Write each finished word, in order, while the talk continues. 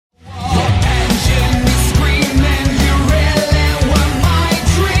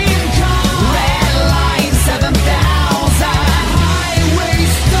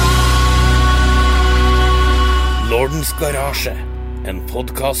Garasje, en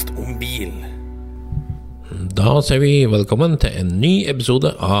podcast om bil. Da sier vi velkommen til en ny episode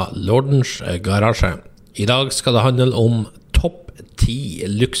av Lordens Garasje. I dag skal det handle om topp 10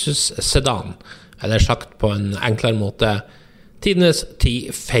 luksussedan, eller sagt på en enklere måte, tidenes 10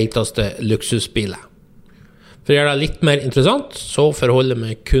 feiteste luksusbiler. For å gjøre det litt mer interessant, så forholder jeg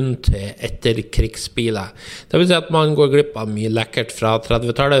meg kun til etterkrigsbiler. Det vil si at man går glipp av mye lekkert fra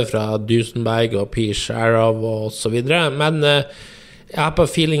 30-tallet, fra Duesenberg og Porsche Arrow og så videre, men jeg har på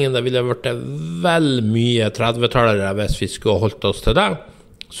feelingen det ville vært vel mye 30-tallere hvis vi skulle holdt oss til det.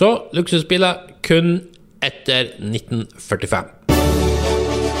 Så luksusbiler kun etter 1945.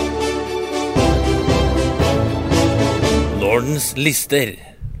 Lordens lister.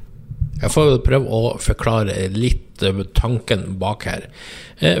 Jeg får vel prøve å forklare litt tanken bak her.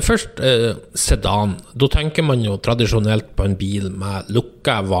 Først, sedan. Da tenker man jo tradisjonelt på en bil med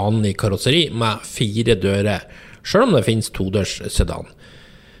lukket vanlig karosseri med 4 dører, selv om det finnes 2-dørs sedan.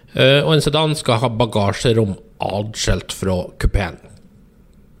 Og en sedan skal ha bagasjerom adskilt fra kupeen.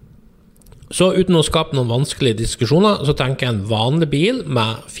 Så uten å skape noen vanskelige diskusjoner, så tenker jeg en vanlig bil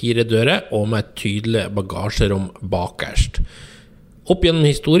med 4 dører og med et tydelig bagasjerom bakerst. Opp gjennom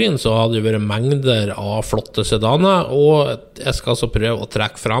historien så har det vært mengder av flotte sedaner, og jeg skal altså prøve å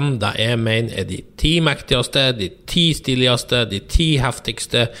trekke fram det jeg mener er de 10 mektigste, de 10 stiligste, de 10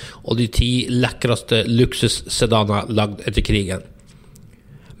 heftigste og de 10 lekkerste luksussedaner lagd etter krigen.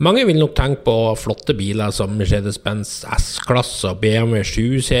 Mange vil nok tenke på flotte biler som Mercedes-Benz S-klasse, BMW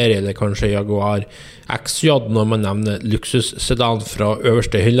 7-serie eller kanskje Jaguar XJ når man nevner luksussedan fra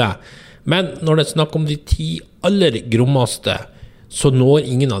øverste hylle. Men når det er snakk om de 10 aller grommeste, så når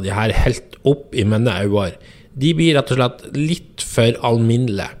ingen av de her helt opp i mine øyne. De blir rett og slett litt for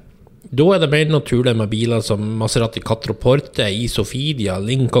alminnelige. Da er det mer naturlig med biler som Maserati Quattroporte, Isofidia,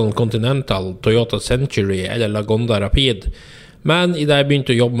 Lincoln Continental, Toyota Century eller Lagonda Rapide. Men i det jeg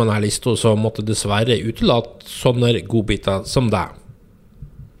begynte å jobbe med denne lista, så måtte jeg dessverre utelate sånne godbiter som det.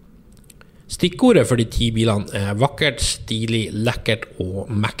 Stikkordet for de 10 bilene er vakkert, stilig, lekkert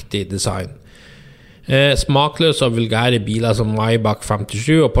og mektig design. Smakløse og vulgære biler som Maybach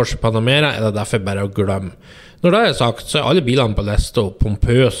 57 og Porsche Panamera er det derfor bare å glemme. Når det er sagt, så er alle bilene på lista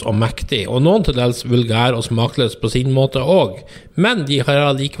pompøs og mektig, og noen til dels vulgær og smakløs på sin måte også, men de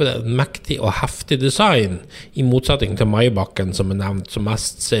har likevel et mektig og heftig design, i motsetning til Maybachen som er nevnt, som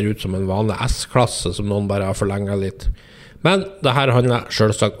mest ser ut som en vanlig S-klasse som noen bare har forlenget litt. Men det her handler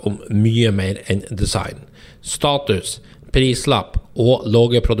selvsagt om mye mer enn design. Status, prislapp og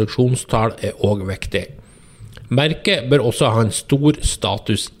lave produksjonstall er også viktig. Merket bør også ha en stor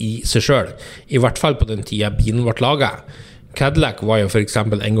status i seg selv, i hvert fall på den tiden bilen ble laget. Cadillac var jo for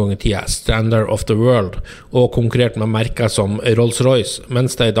eksempel en gang i tiden Standard of the World, og konkurrerte med merker som Rolls-Royce,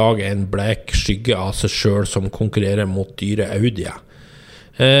 mens det i dag er en blek skygge av seg selv som konkurrerer mot dyre Audier.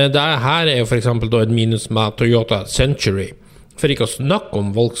 Dette her er jo for eksempel et minus med Toyota Century, for ikke å snakke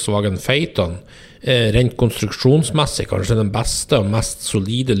om Volkswagen Phaeton, rent konstruksjonsmessig kanskje den beste og mest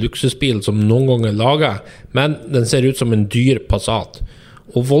solide luksusbilen som noen gang er laget, men den ser ut som en dyr Passat.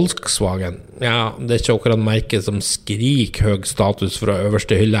 Og Volkswagen, ja, det er ikke akkurat merket som skriker høy status fra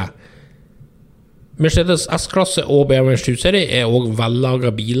øverste hylle. Mercedes S-klasse og BMW 7-serie er også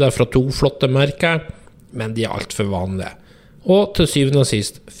vellaget biler fra 2 flotte merker, men de er alt for vanlige. Og til syvende og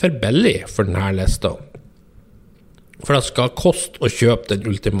sist, for billig for denne lista. For det skal koste å kjøpe den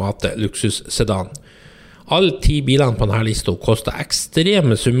ultimate luksussedan. Alle 10 bilene på denne lista kostet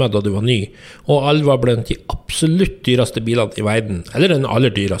ekstreme summer da du var ny, og alle var blant de absolutt dyreste bilene i verden, eller den aller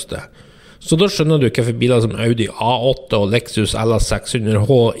dyreste. Så da skjønner du hvorfor biler som Audi A8 og Lexus LS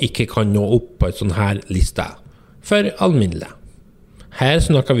 600H ikke kan nå opp på en sånn her liste. For alminnelig. Her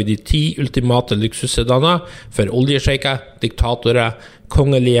snakker vi de 10 ultimate luksussedaner for oljesjeiker, diktatorer,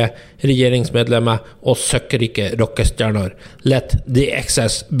 kongelige, regjeringsmedlemmer og søkkerike rockestjerner. Let the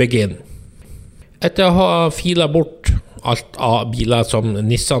excess begin. Etter å ha filet bort alt av biler som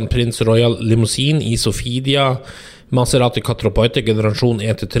Nissan Prince Royal Limousine, Isofidia, Maserati Quattroporte generasjon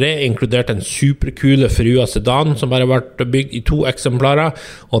 1-3, inkludert en superkule Frua sedan som bare ble bygd i 2 eksemplarer,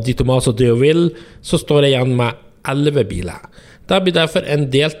 og Di Tomaso Deauville, så står jeg igjen med 11 biler. Det blir derfor en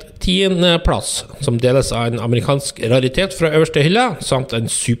delt 10. plass, som deles av en amerikansk raritet fra øverste hylle, samt en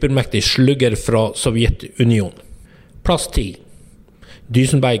supermektig slugger fra Sovjetunionen. Plass 10.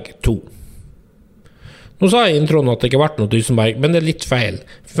 Duesenberg 2. Nå sa jeg i introen at det ikke har vært noe Duesenberg, men det er litt feil.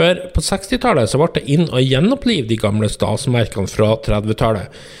 For på 60-tallet så ble det inn og gjenoppliv de gamle stasmerkene fra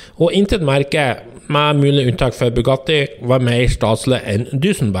 30-tallet. Og intet merke, med mulig unntak for Bugatti, var mer staselig enn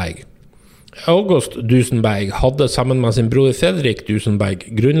Duesenberg. August Duesenberg hadde sammen med sin bror Fredrik Duesenberg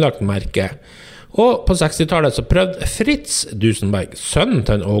grunnlagt merket, Og på 60-tallet så prøvde Fritz Duesenberg, sønnen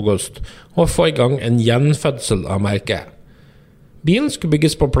til August, å få i gang en gjenfødsel av merket. Bilen skulle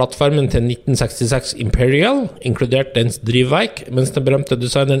bygges på plattformen til 1966 Imperial, inkludert dens drivverk, mens den berømte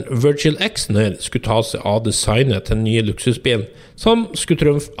designeren Virgil Exner skulle ta seg av designet til den nye luksusbilen, som skulle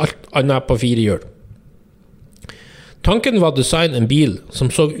trumfe alt annet på 4 hjul. Tanken var å designe en bil som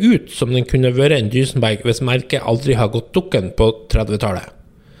så ut som den kunne være en Duesenberg hvis merket aldri har gått dukken på 30-tallet.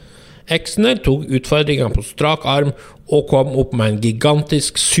 Exner tok utfordringen på strak arm og kom opp med en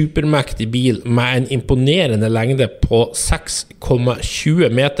gigantisk supermektig bil med en imponerende lengde på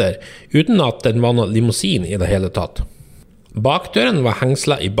 6,20 meter, uten at den var noen limousin i det hele tatt. Bakdøren var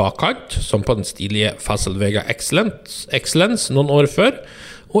hengslet i bakkant, som på den stilige Fasselvega Excellence noen år før,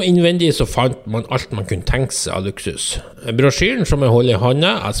 og innvendig så fant man alt man kunne tenke seg av luksus. Brosjyren som jeg holder i hånda,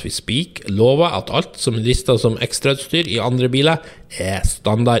 as we speak, lover at alt som er listet som ekstrautstyr i andre biler er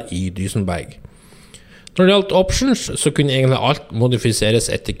standard i Duesenberg. Når det gjaldt options, så kunne egentlig alt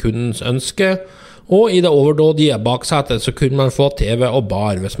modifiseres etter kundens ønske, og i det overdådige baksetet så kunne man få TV og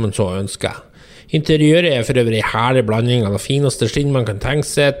bar hvis man så ønsker. Interiøret er for øvrig en herlig blanding av det fineste skinn man kan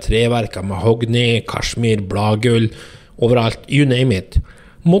tenke seg, treverk av mahogni, kashmir, bladgull, overalt, you name it.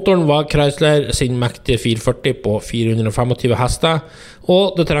 Motoren var Chrysler sin mektige 440 på 425 hester,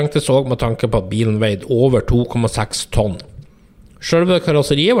 og det trengtes også med tanke på at bilen veide over 2,6 tonn. Selve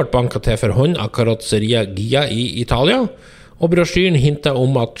karosseriet ble banket til for hånd av Carrozzeria Ghia i Italia, og brosjyren hintet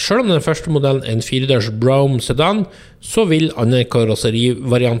om at selv om den første modellen er en 4-dørs Brougham sedan, så vil andre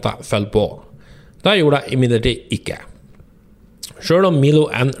karosserivarianter følge på. Det gjorde det imidlertid ikke. Selv om Milo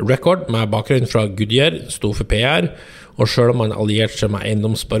N Record med bakgrunn fra Goodyear sto for PR, og selv om han allierte seg med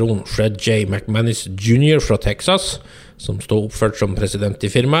eiendomsbaron Fred J. McManus Jr. fra Texas, som stod oppført som president i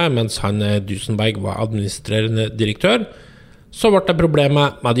firmaet, mens han Duesenberg var administrerende direktør, så ble det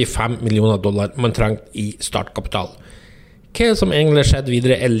problemet med de $5 millioner man trengte i startkapital. Hva som egentlig skjedde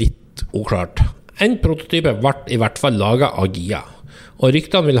videre er litt uklart. En prototype ble i hvert fall laget av Ghia, og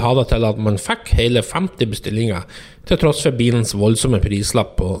ryktene vil ha det til at man fikk hele 50 bestillinger, til tross for bilens voldsomme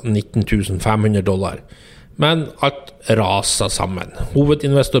prislapp på $19,500. Men alt raset sammen.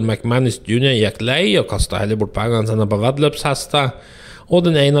 Hovedinvestor McManus Jr. gikk lei og kastet heller bort pengene sine på vedløpshester, og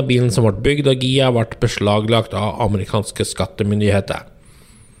den ene bilen som ble bygd av Ghia ble beslaglagt av amerikanske skattemyndigheter.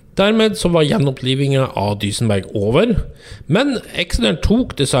 Dermed så var gjenopplivingen av Duesenberg over, men Exner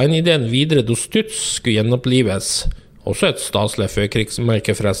tok designideen videre da Stutz skulle gjenopplives, også et staselig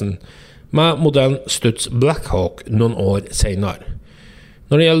førkrigsmerke forresten, med modellen Stutz Blackhawk noen år senere.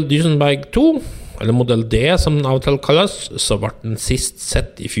 Når det gjelder Duesenberg 2, eller modell D som den av og til kalles, så ble den sist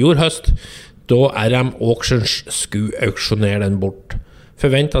sett i fjor høst, da RM Auctions skulle auksjonere den bort.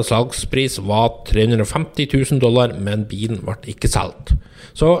 Forventet salgspris var $350,000, men bilen ble ikke solgt.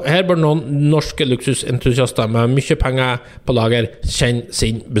 Så her bør noen norske luksusentusiaster med mye penger på lager kjenne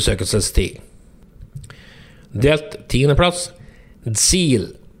sin besøkelsestid. Delt 10. plass,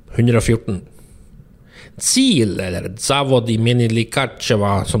 Dzil 114. Dzil, eller Zavod imeni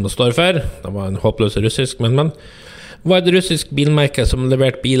Likacheva, som det står for, det var en håpløs russisk, men var et russisk bilmerke som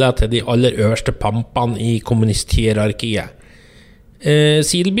leverte biler til de aller øverste pampene i kommunisthierarkiet.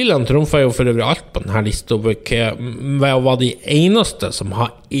 Silbilene trumfer jo for øvrig alt på denne listen ved å være de eneste som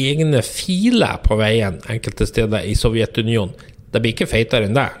har egne filer på veien enkelte steder i Sovjetunionen. Det blir ikke feitere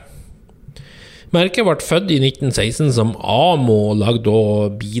enn det. Merket ble født i 1916 som AMO og lagde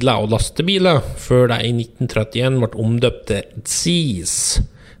biler og lastebiler, før det i 1931 ble omdøpt til ZIS,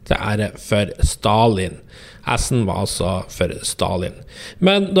 til ære for Stalin. S-en var altså for Stalin.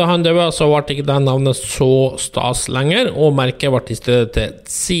 Men da han døde, så ble ikke det navnet så stas lenger, og merket ble i stedet til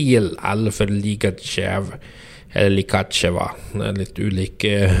ZIL, eller for Ligachev, eller Likacheva. Det er litt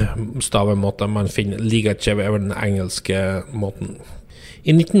ulike stavemåter. Man finner Ligachev over den engelske måten.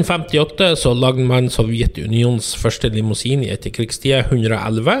 I 1958 så lagde man Sovjetunions første limousin i etterkrigstida,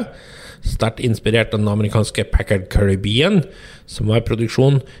 111, sterkt inspirert av den amerikanske Packard Caribbean, som var i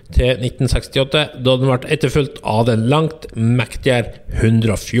produksjon til 1968, da den ble etterfulgt av den langt mektigere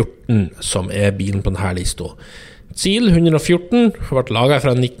 114, som er bilen på denne lista. Dzil 114 ble laget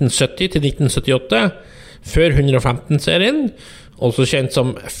fra 1970 til 1978, før 115-serien, også kjent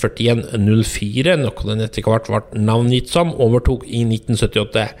som 4104, noe den etter hvert ble navngitt som, overtok i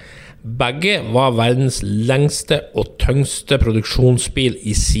 1978. Begge var verdens lengste og tyngste produksjonsbil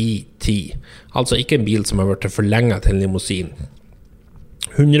i sin tid. Altså ikke en bil som har vært forlenget til en limousin.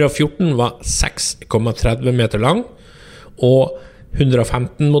 114 var 6,30 meter lang, og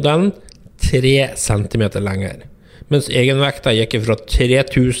 115-modellen 3 centimeter lenger. Mens egenvekta gikk fra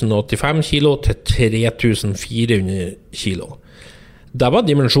 3085 kilo til 3400 kilo. Det var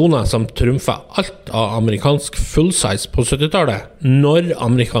dimensjoner som trumfet alt av amerikansk fullsize på 70-tallet, når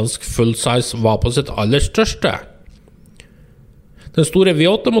amerikansk fullsize var på sitt aller største. Den store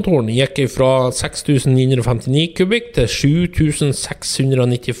V8-motoren gikk fra 6.959 kubikk til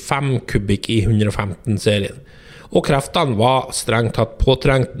 7.695 kubikk i 115-serien. Og kreftene var strengt tatt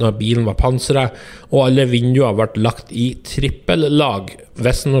påtrengt når bilen var pansret, og alle vinduer ble lagt i trippellag,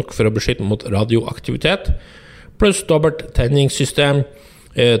 visstnok for å beskytte mot radioaktivitet, pluss dobbelt tenningssystem,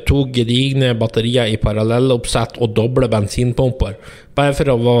 2 gedigne batterier i parallelloppsett og doble bensinpumper, bare for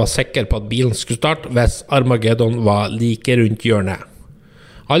å være sikker på at bilen skulle starte hvis Armageddon var like rundt hjørnet.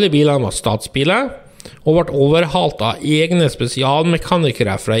 Alle bilene var statsbiler, og ble overhalt av egne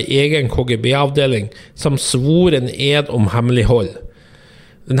spesialmekanikere fra en egen KGB-avdeling som svor en ed om hemmelighold.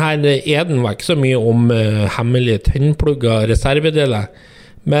 Denne eden var ikke så mye om hemmelige tennplugger reservedeler,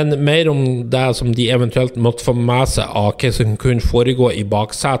 men mer om det som de eventuelt måtte få med seg av hva som kunne foregå i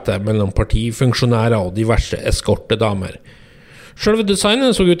baksetet mellom partifunksjonærer og diverse eskortedamer. Selve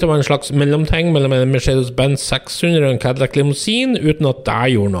designet så ut til å være en slags mellomting mellom en Mercedes-Benz 600 og en Cadillac Limousine, uten at det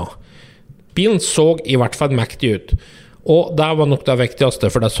gjorde noe. Bilen så i hvert fall mektig ut, og det var nok det viktigste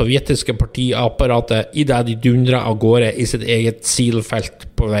for det sovjetiske partiapparatet i det de dundret av gårde i sitt eget silfelt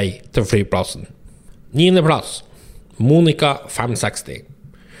på vei til flyplassen. 9. plass, Monica 560.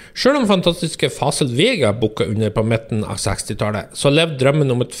 Selv om fantastiske Facel Vega bukket under på midten av 60-tallet, så levde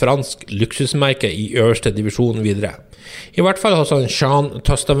drømmen om et fransk luksusmerke i øverste divisjon videre. I hvert fall hos Jean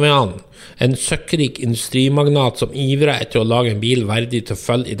Tastavian, en søkkrik industrimagnat som ivret etter å lage en bil verdig til å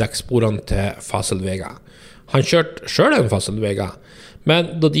følge i dekksporene til Facel Vega. Han kjørte selv en Facel Vega,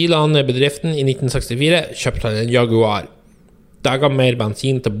 men da de la ned bedriften i 1964, kjøpte han en Jaguar. Det ga mer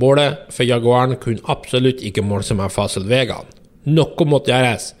bensin til bålet, for Jaguaren kunne absolutt ikke måle seg med Facel Vegaen. Noe måtte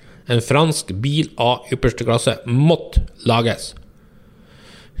gjøres. En fransk bil av ypperste klasse måtte lages.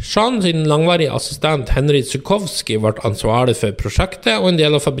 Jean sin langvarige assistent Henry Zukovsky ble ansvarlig for prosjektet, og en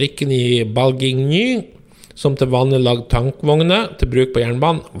del av fabrikken i Balgigny, som til vanlig lagde tankvogner til bruk på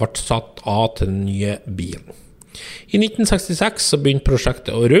jernbanen, ble satt av til den nye bilen. I 1966 så begynte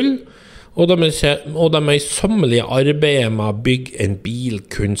prosjektet å rulle, og det møysommelige arbeidet med å bygge en bil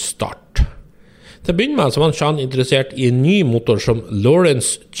kunne starte. Til å begynne med så var Jean interessert i en ny motor som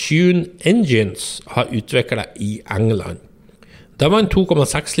Lawrence Tune Engines har utviklet i England. Det var en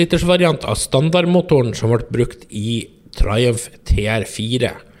 2,6 liters variant av standardmotoren som ble brukt i Triumph TR4.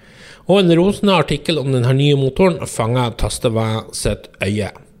 Og en rosende artikkel om denne nye motoren fanget Tastavin sitt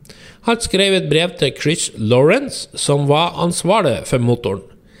øye. Han skrev et brev til Chris Lawrence, som var ansvarlig for motoren.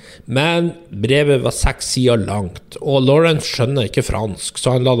 Men brevet var 6 sider langt, og Lawrence skjønner ikke fransk,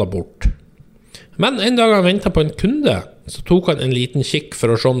 så han la det bort. Men en dag han ventet på en kunde, så tok han en liten kikk for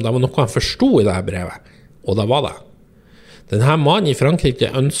å se om det var noe han forstod i dette brevet. Og det var det. Denne mannen i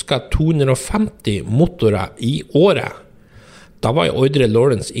Frankrike ønsket 250 motorer i året. Da var en ordre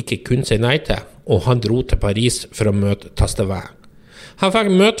Lawrence ikke kunne si nei til, og han dro til Paris for å møte Tastavin. Han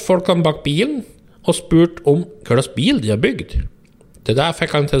fikk møte folkene bak bilen, og spurte om hva slags bil de har bygd. Til det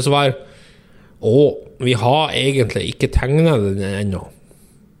fikk han til svar, vi har egentlig ikke tegnet den ennå.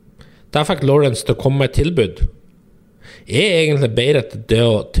 Der fikk Lawrence til å komme med et tilbud. Egentlig bedre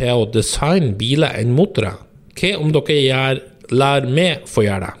til å designe biler enn motorer. Hva om dere lærer meg for å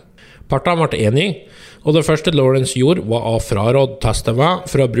gjøre det? Partene ble enige, og det første Lawrence gjorde var å fraråde Tastavin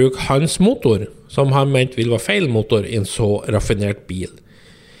for å bruke hans motor, som han mente ville være feil motor i en så raffinert bil.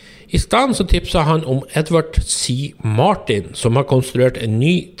 I stedet så tipset han om Edward C. Martin, som har konstruert en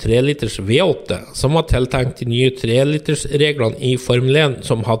ny 3-liters V8, som var tiltenkt de nye 3-liters-reglene i Formel 1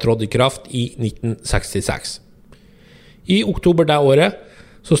 som har trådt i kraft i 1966. I oktober det året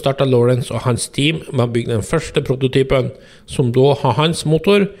så startet Lawrence og hans team med å bygge den første prototypen, som da har hans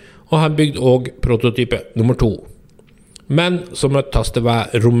motor, og han bygde også prototype nummer 2. Men så møtte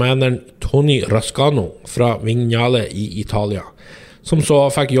Tastavin rumeneren Tony Rascano fra Vignale i Italia, som så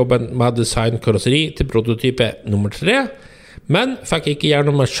fikk jobben med design karosseri til prototype nummer 3, men fikk ikke gjøre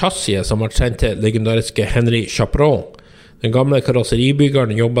noe med chassiset som var sendt til legendariske Henry Chaperon. Den gamle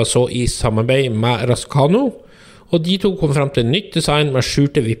karosseribyggeren jobbet så i samarbeid med Rascano, og de to kom frem til nytt design med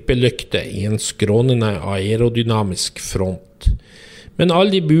skjulte vippelykter i en skrånende aerodynamisk front. Men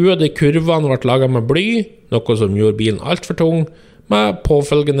alle de buede kurvene ble laget med bly, noe som gjorde bilen alt for tung, med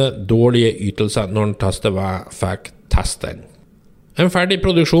påfølgende dårlige ytelser når Tastavin fikk teste den. En ferdig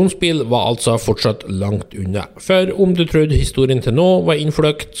produksjonsbil var altså fortsatt langt unna, for om du trodde historien til nå var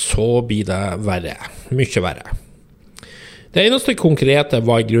innfløkt, så blir det verre, mye verre. Det eneste konkrete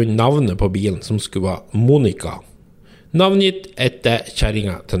var i grunn navnet på bilen, som skulle være Monica, navngitt etter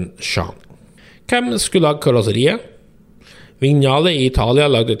kjerringa til Jean. Hvem skulle lage karosseriet? Vignale i Italia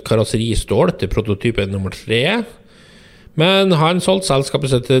lagde et karosseri i stål til prototype nummer 3, men han solgte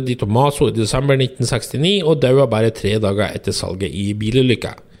selskapet seg til Di Tommaso i desember 1969 og døde bare 3 dager etter salget i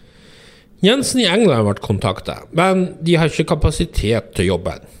bilulykka. Jensen i England ble kontaktet, men de har ikke kapasitet til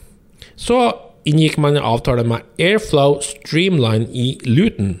jobben. Så inngikk man en avtale med Airflow Streamline i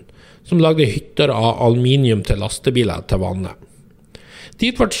Luton, som lagde hytter av aluminium til lastebiler til vannet.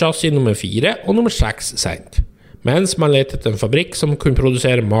 Dit ble chassis nummer 4 og nummer 6 sendt, mens man lette etter en fabrikk som kunne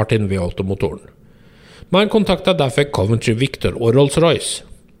produsere Martin V8-motoren. Man kontaktet derfor Coventry Victor og Rolls-Royce.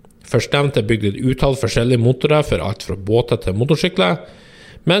 Førstnevnte bygde et utall forskjellige motorer for alt fra båter til motorsykler,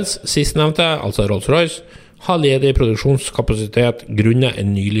 mens sistnevnte, altså Rolls-Royce, har ledig produksjonskapasitet grunnet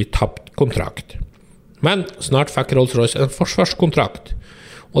en nylig tapt kontrakt. Men snart fikk Rolls-Royce en forsvarskontrakt,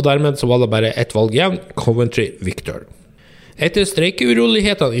 og dermed så var det bare ett valg igjen, Coventry Victor. Etter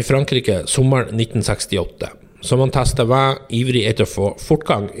streikeurolighetene i Frankrike sommeren 1968, så man testet var ivrig etter å få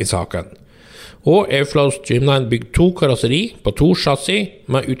fortgang i saken. Og Airflow Streamline bygde 2 karosseri på 2 chassis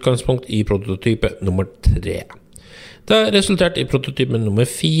med utgangspunkt i prototype nummer 3. Det resulterte i prototype nummer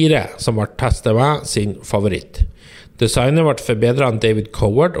 4, som ble testet med sin favoritt. Designet ble forbedret av David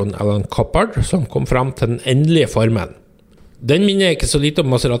Coward og Alan Coppard, som kom frem til den endelige formen. Den minner ikke så lite om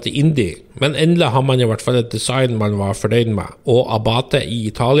Maserati Indy, men endelig har man i hvert fall et design man var fornøyd med, og Abate i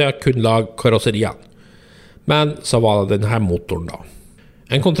Italia kunne lage karosseriene. Men så var det denne motoren da.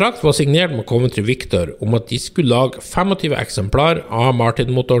 En kontrakt var signert med Coventry Victor om at de skulle lage 25 eksemplar av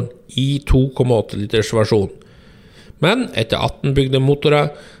Martin-motoren i 2,8 liters versjon. Men etter 18 bygde motorer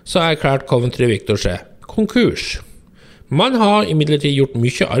så erklærte Coventry Victor seg konkurs. Man har imidlertid gjort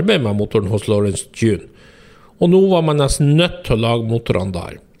mye arbeid med motoren hos Lawrence June, og nå var man nesten nødt til å lage motorene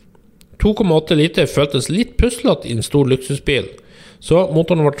der. 2,8 liter føltes litt puslete i en stor luksusbil, så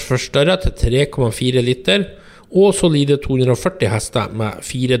motoren ble forstørret til 3,4 liter, og solide 240 hester med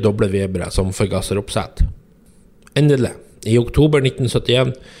 4 doble Webere som forgasseroppsett. Endelig, i oktober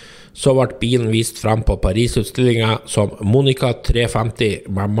 1971, så ble bilen vist frem på Paris-utstillingen som Monica 350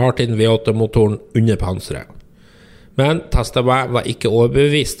 med Martin V8-motoren under panseret. Men Testament var ikke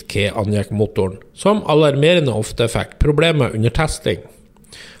overbevist hva angikk motoren, som alarmerende ofte fikk problemer under testing.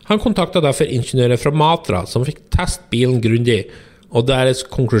 Han kontaktet derfor ingeniører fra Matra som fikk teste bilen grundig, og deres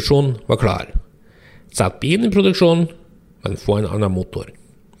konklusjon var klar. Sett bilen i produksjon, men få en annen motor.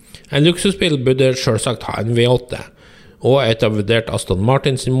 En luksusbil burde selvsagt ha en V8, og etter å ha vurdert Aston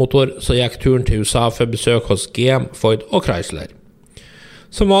Martin sin motor, så gikk turen til USA for besøk hos GM, Ford og Chrysler.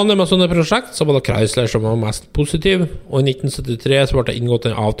 Som vanlig med sånne prosjekt, så var det Chrysler som var mest positiv, og i 1973 så ble det inngått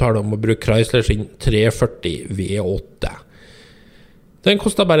en avtale om å bruke Chrysler sin 340 V8. Den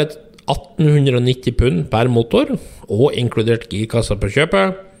kostet bare 1890 pund per motor, og inkludert girkasser på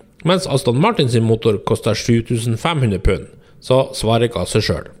kjøpet, mens Aston Martin sin motor kostet 7500 pund, så svaret ga seg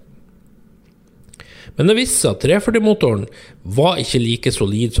selv. Men det viste seg at 340-motoren var ikke like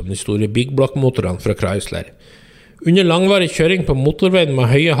solid som de store Big Block-motorene fra Chrysler. Under langvarig kjøring på motorveien med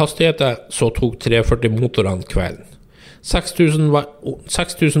høye hastigheter, så tok 340-motorene kvelden.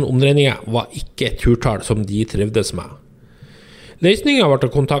 6000 omdreininger var ikke et turtall som de trivdes med. Løsningen ble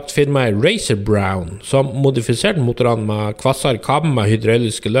å kontakte firmaet Razor Brown, som modifiserte motorene med kvassere kam med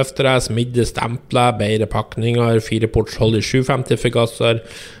hydrauliske løftere, smidde stempler, bedre pakninger, 4-ports hold i 750 forgasser,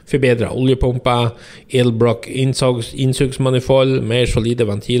 forbedret oljepumper, elblock innsugsmanifold, mer solide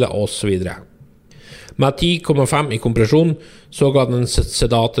ventiler osv. Med 10,5 i kompresjon så ga den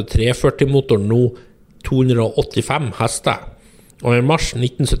sedate 340-motoren nå 285 hester. Og i mars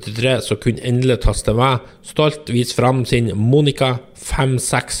 1973 så kunne endelig Testament stolt vise frem sin Monica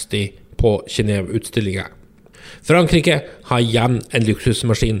 560 på Genève-utstillingen. Frankrike har igjen en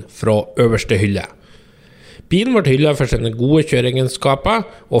luksusmaskin fra øverste hylle. Bilen ble hyllet for sine gode kjøreegenskaper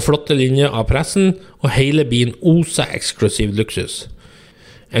og flotte linjer av pressen, og hele bilen oser eksklusiv luksus.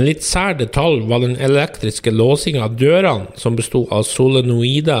 En litt sær detalj var den elektriske låsingen av dørene, som bestod av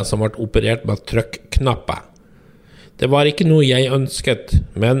solenoider som ble operert med trykknapper. Det var ikke noe jeg ønsket,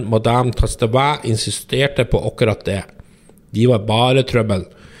 men Madame Testament insisterte på akkurat det. De var bare trøbbel,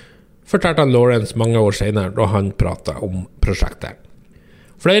 fortalte Lawrence mange år senere da han pratet om prosjektet.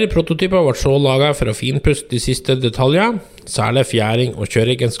 Flere prototyper ble så laget for å finpuste de siste detaljer, særlig fjæring og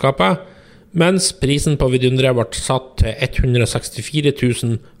kjøreegenskaper, mens prisen på vidunderet ble satt til 164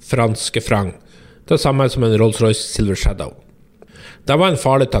 000 franske franc, det samme som en Rolls-Royce Silver Shadow. Det var en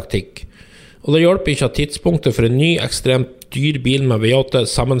farlig taktikk, og det hjelper ikke at tidspunktet for en ny ekstremt dyr bil med V8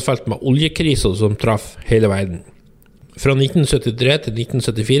 sammenfalt med oljekriser som traff hele verden. Fra 1973 til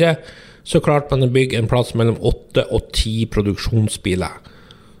 1974 så klarte man å bygge en plass mellom 8 og 10 produksjonsbiler,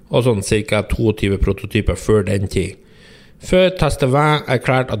 og sånn ca. 22 prototyper før den tid. før Testevin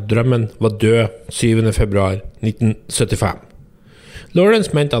erklærte at drømmen var død 7. februar 1975.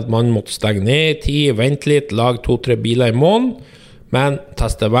 Lawrence mente at man måtte stenge ned i tid, vente litt, lage 2-3 biler i måneden, men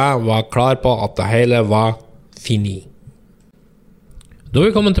Testevin var klar på at det hele var fini. Da er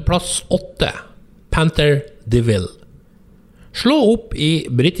vi kommet til plass 8, Panther DeVille. Slå opp i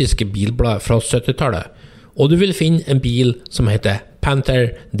britiske bilblader fra 70-tallet, og du vil finne en bil som heter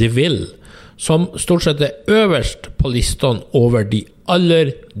Panther DeVille, som stort sett er øverst på listen over de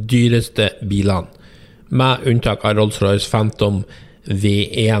aller dyreste bilene, med unntak av Rolls-Royce Phantom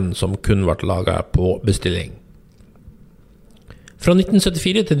V1 som kun ble laget på bestilling. Fra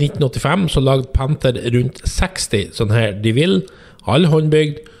 1974 til 1985 så lagde Panther rundt 60 sånne her DeVille, alle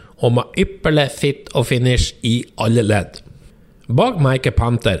håndbygd, og med ypperlig fit og finish i alle ledd. Bak merket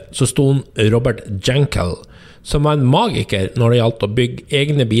Panther så stod Robert Jankel, som var en magiker når det gjaldt å bygge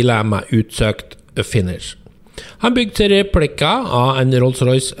egne biler med utsøkt finish. Han bygde replikker av en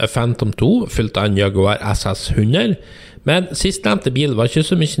Rolls-Royce Phantom 2, fylt av en Jaguar SS100, men sistnevnte bil var ikke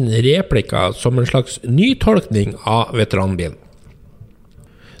så mye en replika som en slags nytolkning av veteranbilen.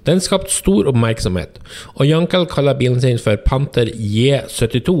 Den skapte stor oppmerksomhet, og Jankel kaller bilen sin for Panther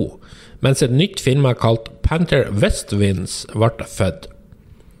J72, mens et nytt firma kalt Panther Westwinds ble født.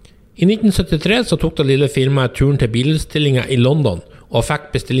 I 1973 så tok det lille firmaet turen til bilutstillinger i London og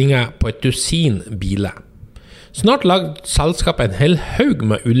fikk bestillinger på 12 biler. Snart lagde selskapet en hel haug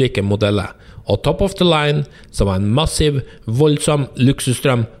med ulike modeller, og top of the line så var en massiv, voldsom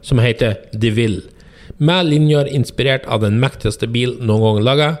luksusdrøm som heter DeVille, med linjer inspirert av den mektigste bil noen gang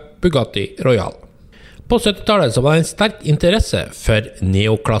laget, Bugatti Royale. På 70-tallet så var det en sterk interesse for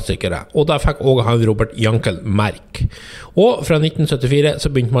neoklassikere, og da fikk også han Robert Jankel merk. Og fra 1974 så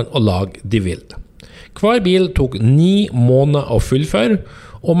begynte man å lage DeVille. Hver bil tok 9 måneder å fullføre,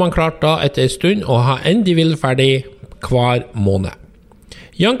 og man klarte da etter en stund å ha en DeVille ferdig hver måned.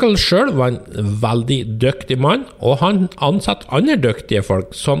 Jankel selv var en veldig dyktig mann, og han ansatte andre dyktige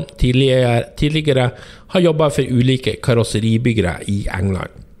folk som tidligere har jobbet for ulike karosseribyggere i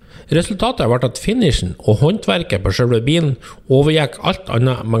England. Resultatet var at finishen og håndverket på selve bilen overgikk alt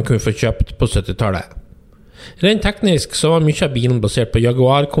annet man kunne få kjøpt på 70-tallet. Rent teknisk så var mye av bilen basert på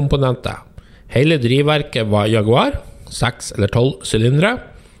Jaguar-komponenter. Hele drivverket var Jaguar, 6 eller 12 sylindere,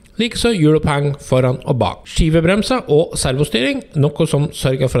 likeså hjuloppheng foran og bak, skivebremser og servostyring, noe som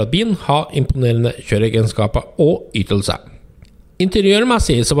sørger for at bilen har imponerende kjøreegenskaper og ytelse.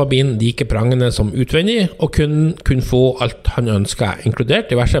 Interiørmessig så var bilen like prangende som utvendig, og kunne få alt han ønsket, inkludert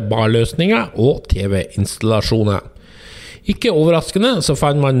diverse barløsninger og TV-installasjoner. Ikke overraskende så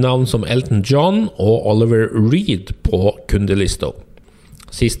fant man navn som Elton John og Oliver Reed på kundelista.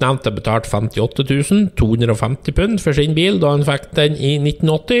 Sistnevnte betalte 58 250 pund for sin bil da han fikk den i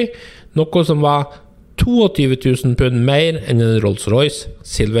 1980, noe som var 22 000 pund mer enn en Rolls-Royce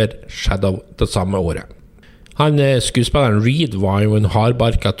Silver Shadow det samme året. Skuespilleren Reed var jo en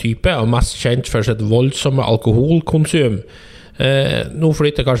hardbarka type, og mest kjent for sitt voldsomme alkoholkonsum. Nå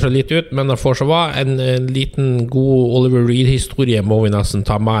flytter kanskje litt ut, men det får så var en liten god Oliver Reed-historie må vi nesten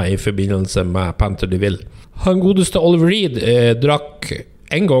ta med i forbindelse med Panther DeVille. Han godeste Oliver Reed drakk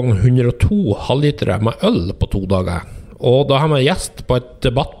en gang 102 halvlitere med øl på 2 dager. Og da han var gjest på et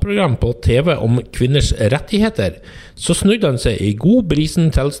debattprogram på TV om kvinners rettigheter, så snudde han seg i god brisen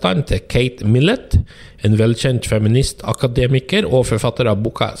tilstand til Kate Millett, en velkjent feministakademiker og forfatter av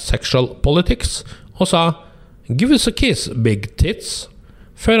boka Sexual Politics, og sa «Give us a kiss, big tits»,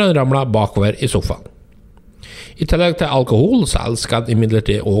 før han ramlet bakover i sofaen. I tillegg til alkohol så elsket han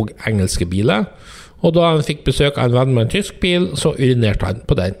imidlertid også engelske biler, og da han fikk besøk av en venn med en tysk bil, så urinerte han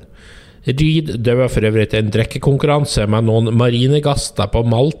på den. Reed døde for øvrig til en drekkekonkurranse med noen marinegaster på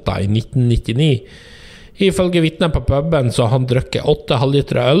Malta i 1999. Ifølge vitner på puben så han drukket 8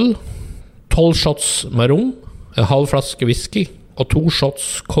 halvlitere øl, 12 shots med rom, en halv flaske whisky og 2 shots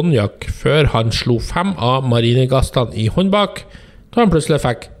konjakk før han slo 5 av marinegastene i håndbak, da han plutselig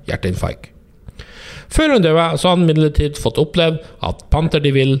fikk hjerteinfarkt. Før han døde så har han midlertid fått oppleve at Panther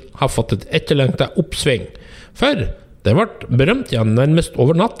DeVille har fått et etterlengtet oppsving, for det ble berømt igjen nærmest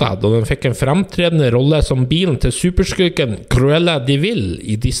over natta da den fikk en fremtredende rolle som bilen til superskurken Cruella DeVille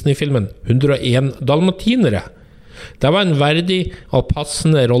i Disney-filmen 101 Dalmatinere. Det var en verdig og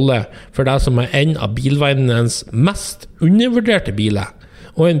passende rolle for det som er en av bilverdenens mest undervurderte biler,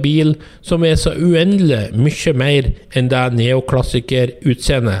 og en bil som er så uendelig mye mer enn det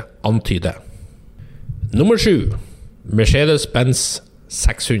neoklassiker-utseendet antyder. Nummer 7, Mercedes-Benz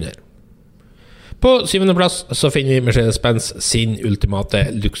 600. På 7. plass så finner vi Mercedes-Benz sin ultimate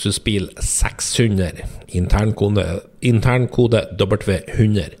luksusbil 600, internkode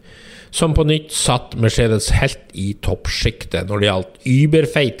W100, som på nytt satt Mercedes helt i toppskiktet når det gjaldt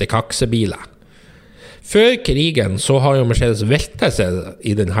überfeite kaksebiler. Før krigen så har jo Mercedes veltet seg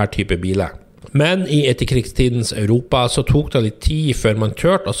i denne type biler. Men i etterkrigstidens Europa så tok det litt tid før man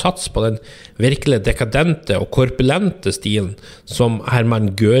turte å satse på den virkelig dekadente og korpulente stilen som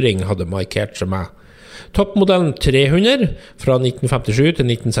Hermann Göring hadde markert seg med. Toppmodellen 300 fra 1957 til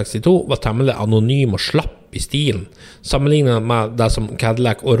 1962 var temmelig anonym og slapp i stilen, sammenlignet med det som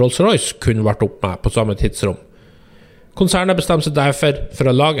Cadillac og Rolls-Royce kunne vært opp med på samme tidsrom. Konsernet bestemte seg derfor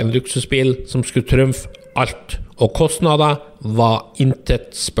for å lage en luksusbil som skulle trumfe alt, og kostnader var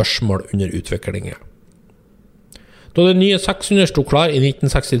intet spørsmål under utviklingen. Da den nye 600 stod klar i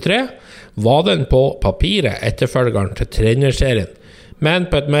 1963, var den på papiret etterfølgeren til 300-serien, men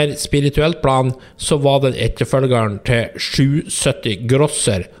på et mer spirituelt plan så var den etterfølgeren til 770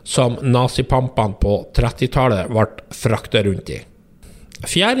 Grosser som nazipampene på 30-tallet ble fraktet rundt i.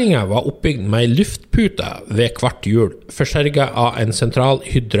 Fjæringen var oppbygd med en luftpute ved hvert hjul, forsørget av en sentral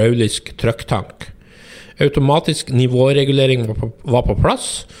hydraulisk trykktank. Automatisk nivåregulering var på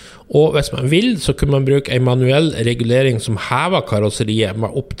plass, og hvis man vil så kunne man bruke en manuell regulering som hevet karosseriet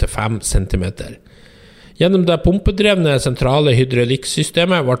med opp til 5 cm. Gjennom det pumpedrevne sentrale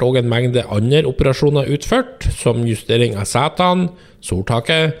hydraulikksystemet ble også en mengde andre operasjoner utført, som justering av setene,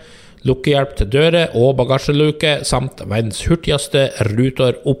 soltaket, lukkehjelp til dører og bagasjeluke, samt verdens hurtigste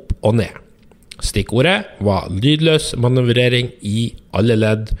ruter opp og ned. Stikkordet var lydløs manøvrering i alle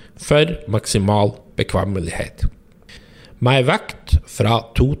ledd for maksimal bekvemmelighet. Med vekt fra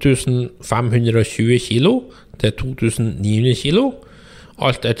 2520 kilo til 2900 kilo,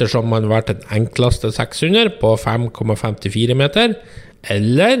 alt ettersom man valgte den enkleste 600 på 5,54 meter,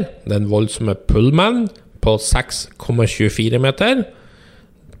 eller den voldsomme Pullman på 6,24 meter.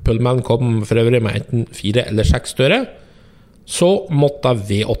 Pullman kom for øvrig med enten 4 eller 6 dører, så måtte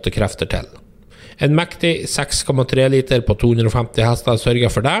V8-krefter til. En mektig 6,3 liter på 250 hester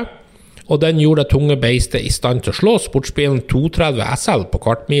sørget for det, og den gjorde det tunge beistet i stand til å slå sportsbilen 230 SL på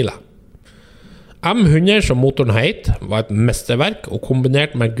kvartmile. M100 som motoren het, var et mesterverk, og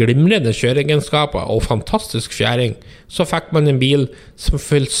kombinert med glimrende kjøreegenskaper og fantastisk fjæring, så fikk man en bil som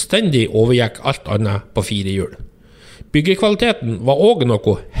fullstendig overgikk alt annet på 4 hjul. Byggekvaliteten var også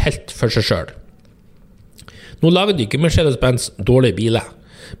noe helt for seg selv. Nå laget ikke Mercedes-Benz dårlige biler,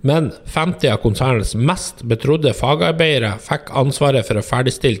 men 50 av konsernets mest betrodde fagarbeidere fikk ansvaret for å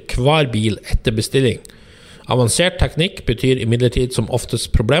ferdigstille hver bil etter bestilling. Avansert teknikk betyr imidlertid som oftest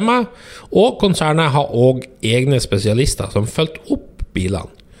problemer, og konsernet har også egne spesialister som følger opp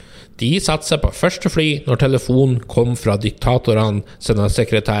bilene. De satte seg på første fly når telefonen kom fra diktatorene sine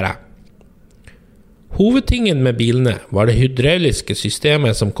sekretærer. Hovedtingen med bilene var det hydrauliske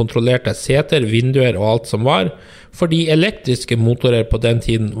systemet som kontrollerte seter, vinduer og alt som var, fordi elektriske motorer på den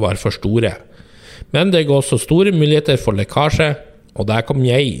tiden var for store. Men det ga også store muligheter for lekkasje, og der kom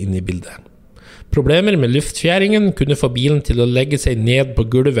jeg inn i bildet. Problemer med luftfjæringen kunne få bilen til å legge seg ned på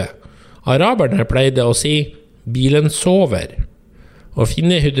gulvet. Araberne pleide å si, bilen sover. Å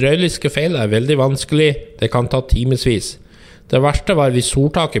finne hydrauliske feil er veldig vanskelig, det kan ta timesvis. Det verste var hvis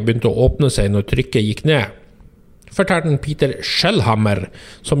soltaket begynte å åpne seg når trykket gikk ned. Fortalte Peter Schellhammer,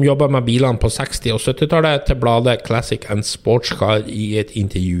 som jobbet med bilene på 60- og 70-tallet, til bladet Classic and Sports Car i et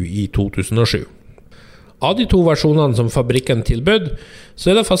intervju i 2007. Av de 2 versjonene som fabrikken tilbød,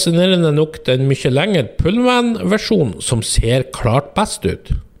 så er det fascinerende nok den mye lengre Pullman-versjonen som ser klart best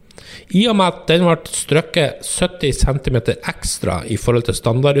ut. I og med at den ble strøkket 70 cm ekstra i forhold til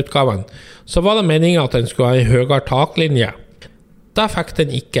standardutgaven, så var det meningen at den skulle ha en høyere taklinje. Det fikk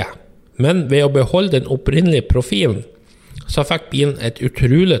den ikke, men ved å beholde den opprinnelige profilen, så fikk bilen et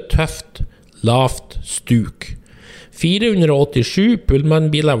utrolig tøft, lavt stuk. 487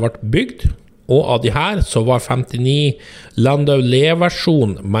 Pullman-biler ble bygd, og av de her så var 59 Landau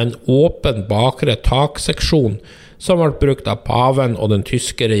Le-versjon med en åpen bakre takseksjon som ble brukt av paven og den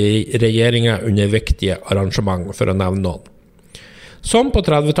tyske regjeringen under viktige arrangement, for å nevne noen. Som på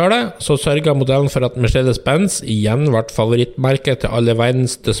 30-tallet så sørget modellen for at Mercedes-Benz igjen ble favorittmerket til alle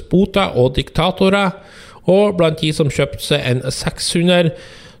verdens despoter og diktatorer, og blant de som kjøpte seg en 600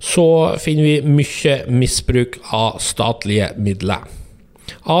 så finner vi mye misbruk av statlige midler.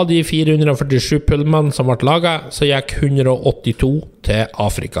 Av de 447 Pullman som ble laget, så gikk 182 til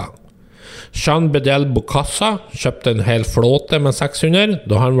Afrika. Jean Bedel Bokassa kjøpte en hel flåte med 600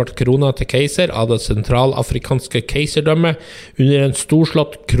 da han ble kronet til keiser av det sentralafrikanske keiserdømmet under en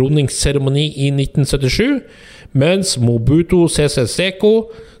storslått kroningsseremoni i 1977, mens Mobutu Sese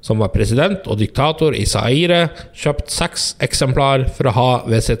Seko, som var president og diktator i Zaire, kjøpte 6 eksemplar for å ha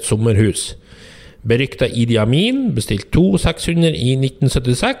ved sitt sommerhus. Berykta Idi Amin bestilte 2 600 i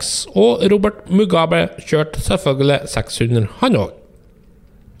 1976, og Robert Mugabe kjørte selvfølgelig 600 han også.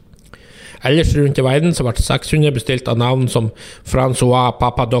 Ellers rundt i verden så ble 600 bestilt av navn som François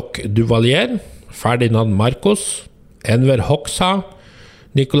Papadoc Duvalier, Ferdinand Marcos, Enver Hoxha,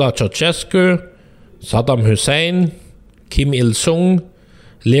 Nicolas Ceausescu, Saddam Hussein, Kim Il-sung,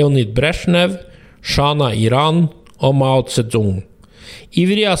 Leonid Brezhnev, Shana Iran og Mao Zedong.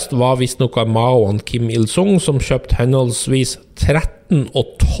 Ivrigst var visstnok Mao og Kim Il-sung, som kjøpte henholdsvis 13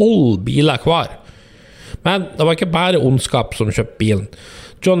 og 12 biler hver. Men det var ikke bare ondskap som kjøpte bilen.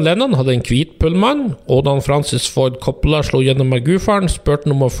 John Lennon hadde en hvit pullman, og da Francis Ford Coppola slo gjennom med Goofaren, spurte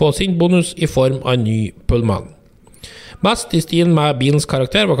han om å få sin bonus i form av en ny pullman. Mest i stilen med bilens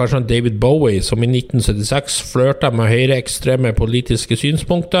karakter var kanskje David Bowie, som i 1976 flørtet med høyreekstreme politiske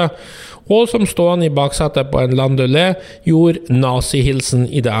synspunkter, og som stående i baksetet på en Landaulet gjorde nazihilsen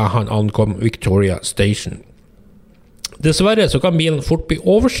i det han ankom Victoria Station. Dessverre så kan bilen fort bli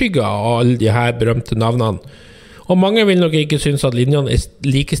overskygget av alle de her berømte navnene, og mange vil nok ikke synes at linjene er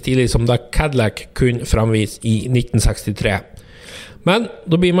like stilige som da Cadillac kunne framvise i 1963. Men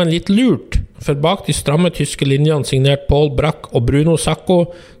da blir man litt lurt, for bak de stramme tyske linjene signert Paul Bracq og Bruno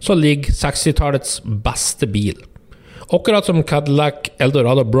Sacco, så ligger 60-tallets beste bil. Akkurat som Cadillac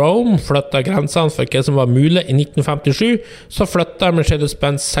Eldorado Brougham flyttet grensene for hva som var mulig i 1957, så flyttet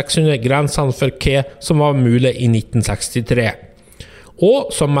Mercedes-Benz 600 grensene for hva som var mulig i 1963.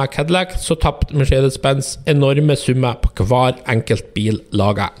 Og som med Cadillac så tappte Mercedes-Benz enorme summer på hver enkelt bil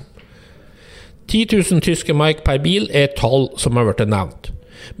laget. 10 000 tyske mark per bil er et tall som har vært nevnt.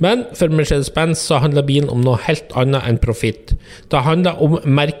 Men for Mercedes-Benz så handler bilen om noe helt annet enn profitt. Det handler om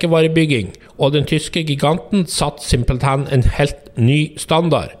merkevarebygging, og den tyske giganten satt simpelthen en helt ny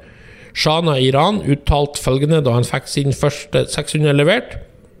standard. Shana Iran uttalte følgende da han fikk sin første 600 levert: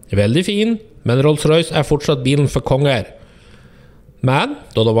 «Veldig fin, men Rolls-Royce er fortsatt bilen for konger.» Men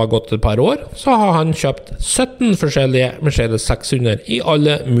da det var gått et par år, så har han kjøpt 17 forskjellige Mercedes 600 i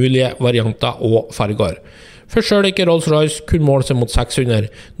alle mulige varianter og farger. For selv ikke Rolls-Royce kunne måle seg mot 600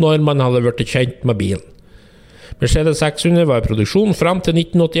 når man hadde vært kjent med bilen. Mercedes 600 var i produksjon frem til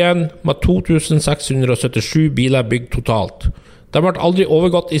 1981 med 2677 biler bygd totalt. De ble aldri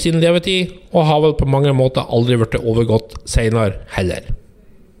overgått i sin levetid, og har vel på mange måter aldri vært overgått senere heller.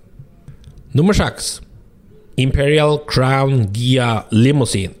 Nummer 6. Imperial Crown Ghia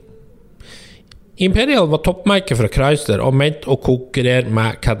Limousine. Imperial var toppmerket fra Chrysler og ment å konkurrere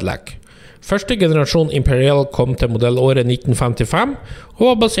med Cadillac. Første generasjon Imperial kom til modellåret 1955 og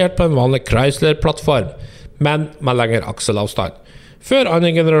var basert på en vanlig Chrysler-plattform, men med lengre akselavstand. Før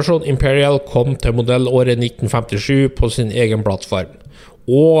andre generasjon Imperial kom til modellåret 1957 på sin egen plattform.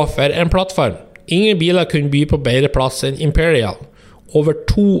 Og for en plattform! Ingen biler kunne by på bedre plass enn Imperial. Over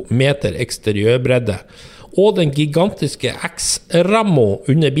 2 meter eksteriørbredde. Og den gigantiske X-rammo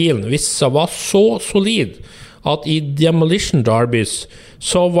under bilen viste seg var så solid at i Demolition Derbys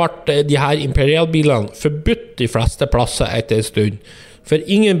så ble de her Imperial-bilene forbudt de fleste plasser etter en stund, for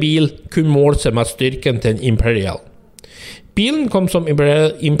ingen bil kunne måle seg med styrken til en Imperial. Bilen kom som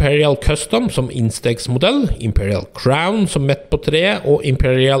Imperial Custom som innstegsmodell, Imperial Crown som midt på treet og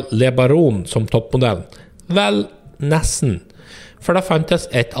Imperial Le Baron som toppmodell. Vel, nesten, for det fantes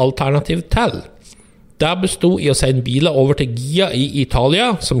et alternativ til. Det bestod i å sende biler over til Ghia i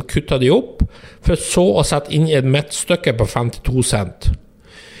Italia, som kuttet de opp, for så å sette inn i et midtstykke på 52 cent.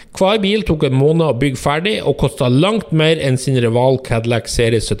 Hver bil tok en måned å bygge ferdig, og kostet langt mer enn sin rival Cadillac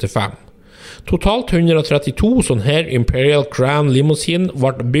Serie 75. Totalt 132 sånne her Imperial Crown Limousine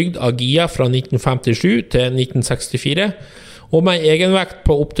ble bygd av Ghia fra 1957 til 1964, og med en egenvekt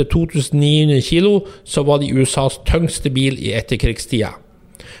på opp til 2900 kilo, så var de USAs tyngste bil i etterkrigstida.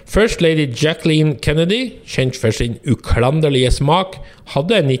 First Lady Jacqueline Kennedy, kjent for sin uklanderlige smak,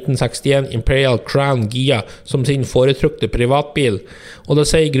 hadde en 1961 Imperial Crown Ghia som sin foretrukne privatbil, og det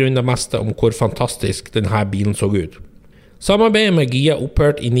sier i grunnen det meste om hvor fantastisk denne bilen så ut. Samarbeidet med Ghia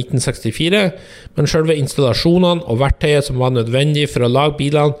opphørte i 1964, men selve installasjonene og verktøyet som var nødvendig for å lage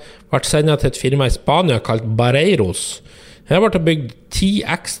bilene ble sendt til et firma i Spania kalt Barreiros. Her ble det bygd 10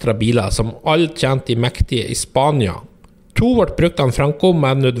 ekstra biler som alle tjente de mektige i Spania. 2 ble brukt av Franco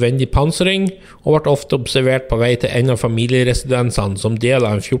med nødvendig pansring, og ble ofte observert på vei til en av familieresidensene som del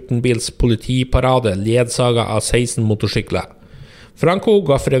av en 14-bils politiparade ledsaget av 16 motorsykler. Franco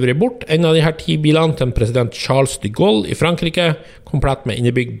ga for øvrig bort en av de her 10 bilene til president Charles de Gaulle i Frankrike, komplett med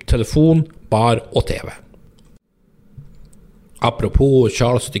innebygd telefon, bar og TV. Apropos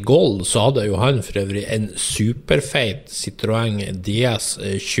Charles de Gaulle, så hadde jo han for øvrig en superfeit Citroën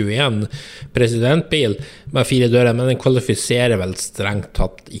DS21 presidentbil med 4 dører, men den kvalifiserer vel strengt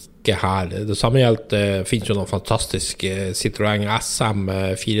tatt ikke her. Det samme gjelder, det finnes jo noen fantastiske Citroën SM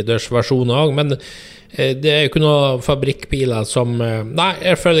 4-dørsversjoner også, men det jo ikke noen fabrikkbiler som, nei,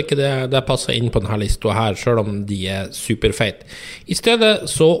 jeg føler ikke det passer inn på denne lista her, selv om de superfeit. I stedet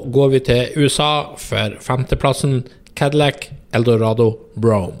så går vi til USA for 5. plassen, Cadillac Eldorado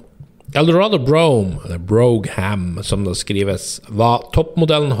Brougham. Eldorado Brougham, eller Brougham som det skrives, var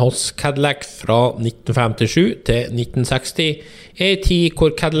toppmodellen hos Cadillac fra 1957 til 1960, en tid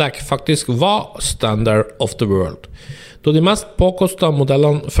hvor Cadillac faktisk var standard of the world. Da de mest påkostede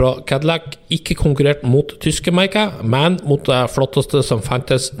modellene fra Cadillac ikke konkurrerte mot tyske merker, men mot det flotteste som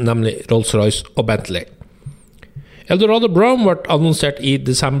fantes, nemlig Rolls-Royce og Bentley. Eldorado Brougham ble annonsert i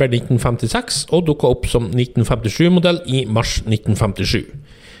desember 1956 og dukket opp som 1957-modell i mars 1957.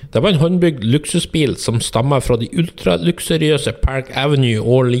 Det var en håndbygd luksusbil som stammer fra de ultraluksuriøse Park Avenue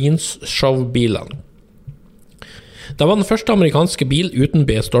Orleans showbilene. Det var den første amerikanske bil uten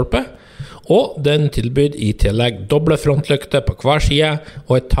B-stolpe, og den tilbød i tillegg doble frontlykter på hver side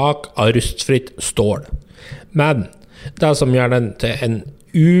og et tak av rustfritt stål. Men det som gjør den til en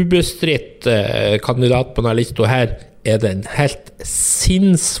ubestridt kandidat på denne lista her, den helt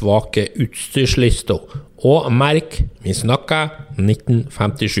sinnssvake utstyrslista, og merk, vi snakker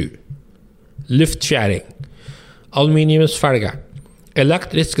 1957. Luftfjæring, aluminiumsfelger,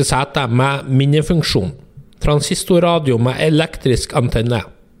 elektriske seter med minnefunksjon, transistorradio med elektrisk antenne,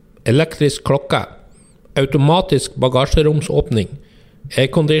 elektrisk klokke, automatisk bagasjeromsåpning,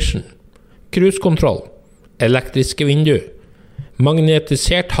 aircondition, cruisekontroll, elektriske vinduer,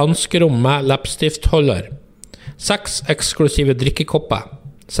 magnetisert hanskerom med leppestiftholder, 6 eksklusive drikkekopper,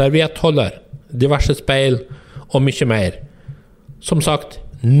 serviettholder, diverse speil og mye mer. Som sagt,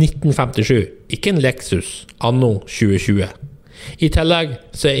 1957, ikke en Lexus, anno 2020. I tillegg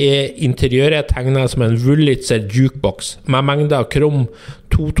så interiøret tegnet som en Wurlitzer jukebox med mengder av krom,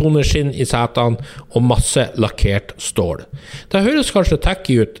 2-tonerskinn i setene og masse lakkert stål. Det høres kanskje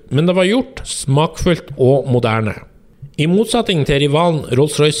tacky ut, men det var gjort smakfullt og moderne. I motsetning til rivalen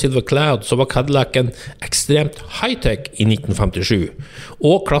Rolls-Royce Silver Cloud så var Cadillacen ekstremt high-tech i 1957,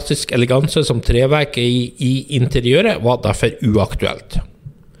 og klassisk eleganse som treverket i interiøret var derfor uaktuelt.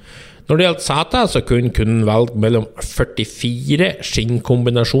 Når det gjaldt seter, så kunne kunden velge mellom 44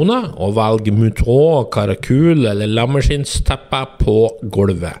 skinnkombinasjoner og velge mouton, karakul eller lammeskinnstepper på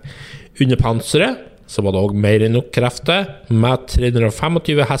gulvet. Under panseret så var det også mer enn nok krefter, med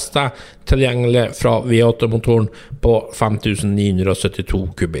 325 hester tilgjengelig fra V8-motoren på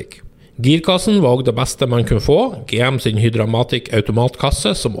 5972 kubikk. Girkassen var også det beste man kunne få, GM sin Hydramatic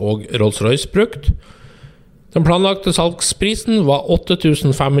automatkasse som også Rolls-Royce brukte. Den planlagte salgsprisen var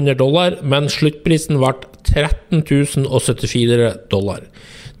 $8,500, men sluttprisen var $13,074.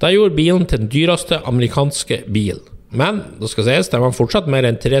 Det gjorde bilen til den dyreste amerikanske bil. Men, det skal sies, det var fortsatt mer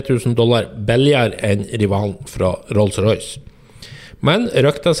enn $3,000 billigere enn rivalen fra Rolls-Royce. Men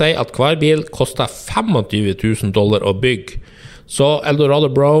ryktet sier at hver bil kostet $25,000 å bygge, så Eldorado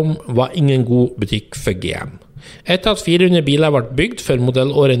Brougham var ingen god butikk for GM. Etter at 400 biler ble bygd for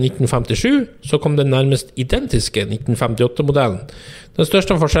modellåret 1957, så kom den nærmest identiske 1958-modellen. Den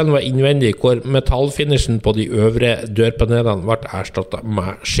største forskjellen var innvendig, hvor metallfinishen på de øvre dørpanelene ble erstattet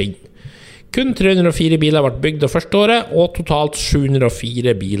med skinn. Kun 304 biler ble bygd det første året, og totalt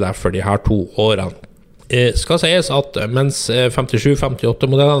 704 biler for de her 2 årene. Skal sies at mens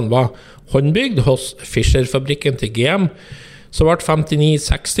 57-58-modellene var håndbygd hos Fischer-fabrikken til GM, så ble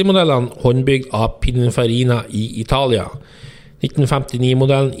 59-60-modellene håndbygd av Pininfarina i Italia.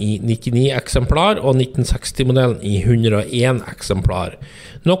 1959-modellen i 99 eksemplar og 1960-modellen i 101 eksemplar.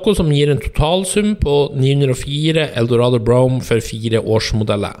 Noe som gir en totalsum på 904 Eldorado Brougham for 4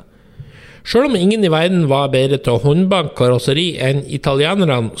 årsmodeller. Selv om ingen i verden var bedre til å håndbanke karosseri enn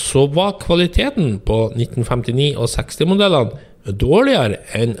italienerne, så var kvaliteten på 1959- og 60-modellene dårligere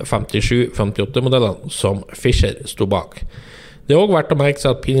enn 57-58-modellene som Fischer stod bak. Det er også verdt å merke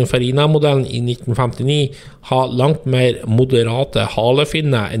seg at Pininfarina-modellen i 1959 har langt mer moderate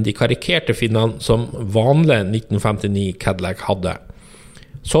halefinner enn de karikerte finnene som vanlig 1959 Cadillac hadde.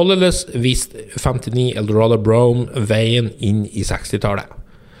 Således viste 59 Eldorado Brougham veien inn i 60-tallet.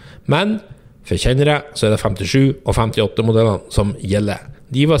 Men for kjennere så er det 57 og 58 modellene som gjelder.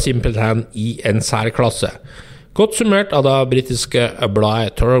 De var simpelthen i en særklasse. Godt summert av det britiske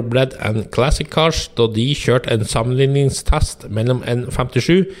bladet Thoroughbred and Classic Cars, da de kjørte en sammenligningstest mellom en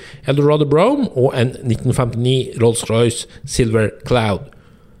 57 Eldorado Brougham og en 1959 Rolls-Royce Silver Cloud.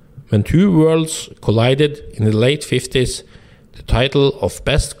 When two worlds collided in the late 50s, The title of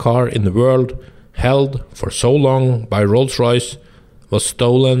best car in the world, held for so long by Rolls-Royce, was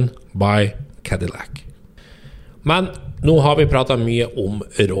stolen by Cadillac. Men nå har vi pratet mye om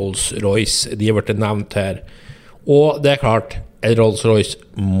Rolls-Royce, de har vært nevnt her, og det klart, Rolls-Royce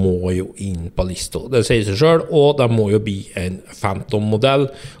må jo inn på lista, det sier seg selv, og det må jo bli en Phantom-modell,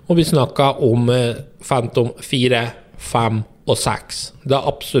 og vi snakker om Phantom 4, 5 og 6. Det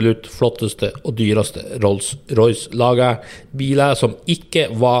absolutt flotteste og dyreste Rolls-Royce-laget, biler som ikke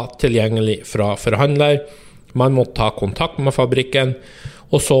var tilgjengelig fra forhandler. Man måtte ta kontakt med fabrikken,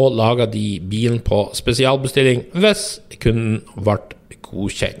 og så laget de bilen på spesialbestilling hvis kunden ble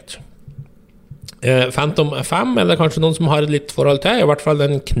godkjent. Phantom 5 er det kanskje noen som har et litt forhold til, i hvert fall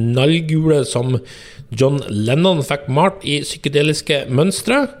den knallgule som John Lennon fikk malt i psykedeliske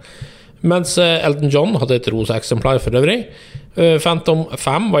mønstre, mens Elton John hadde et rosa eksemplar for øvrig. Phantom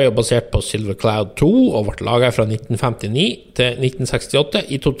 5 var jo basert på Silver Cloud 2 og ble laget fra 1959 til 1968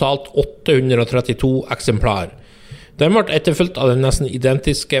 i totalt 832 eksemplar. Den ble etterfulgt av den nesten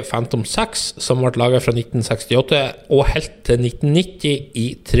identiske Phantom 6 som ble laget fra 1968 og helt til 1990 i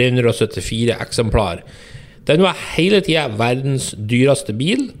 374 eksemplar. Den var hele tiden verdens dyreste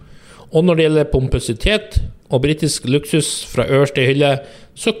bil, og når det gjelder pompøsitet og britisk luksus fra øverste hylle,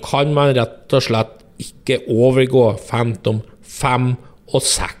 så kan man rett og slett ikke overgå Phantom 5 og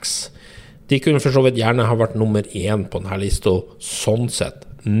 6. De kunne for så vidt gjerne ha vært nummer 1 på denne lista, sånn sett.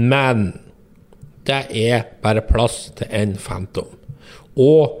 Men det er bare plass til en Phantom.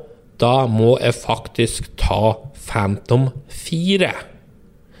 Og da må jeg faktisk ta Phantom 4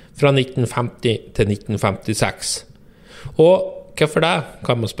 fra 1950 til 1956. Og hvorfor det,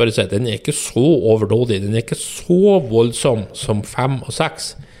 kan man spørre seg. Den er ikke så overdådig, den er ikke så voldsom som 5 og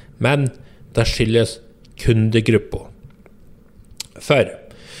 6, men det skyldes kundegrupper. For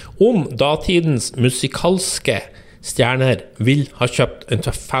om datidens musikalske stjerner vil ha kjøpt en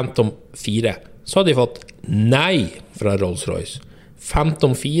Phantom 4, så hadde de fått nei fra Rolls-Royce.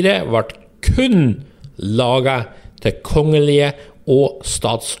 Phantom 4 ble kun laget til kongelige og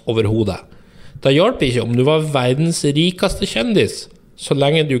statsoverhodet. Det hjalp ikke om du var verdens rikeste kjendis. Så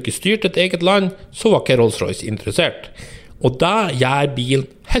lenge du ikke styrte et eget land, så var ikke Rolls-Royce interessert. Og det gjør bilen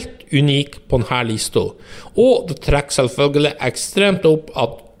helt unik på denne lista. Og det trekker selvfølgelig ekstremt opp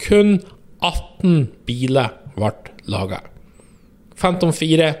at kun 18 biler ble laget. Phantom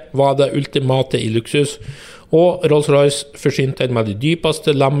 4 var det ultimate i luksus, og Rolls-Royce forsynte den med de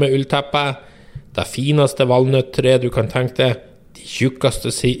dypeste lammeullteppet, det fineste valnøttre du kan tenke deg, de tjukkeste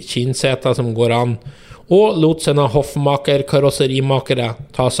kinnseter som går an, og lot sine hoffmaker-karosserimakere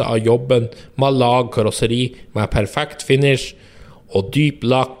ta seg av jobben med lag karosseri med perfekt finish og dyp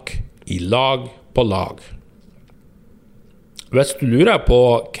lakk i lag på lag. Hvis du lurer på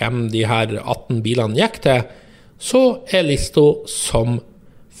hvem de her 18 bilene gikk til, så er lista som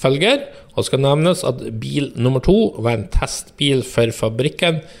følger, og skal nevnes at bil nummer 2 var en testbil for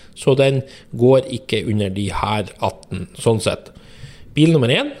fabrikken, så den går ikke under de her 18, sånn sett. Bil nummer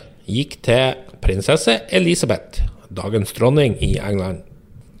 1 gikk til prinsesse Elisabeth, dagens dronning i England.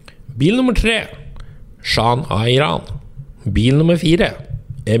 Bil nummer 3, Shah av Iran. Bil nummer 4,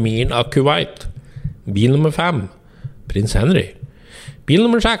 Emir av Kuwait. Bil nummer 5, prins Henry. Bil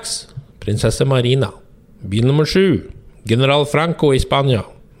nummer 6, prinsesse Marina. Bil nummer 7, general Franco i Spania.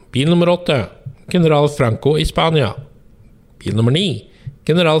 Bil nummer 8, general Franco i Spania. Bil nummer 9,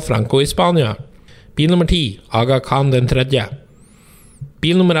 general Franco i Spania. Bil nummer 10, Aga Khan den tredje.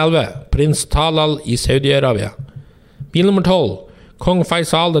 Bil nummer 11, prins Talal i Saudi-Arabia. Bil nummer 12, kong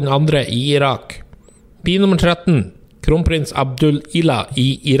Faisal den andre i Irak. Bil nummer 13, kronprins Abdul Ila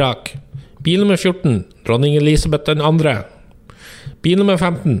i Irak. Bil nummer 14, dronning Elisabeth den andre. Bil nummer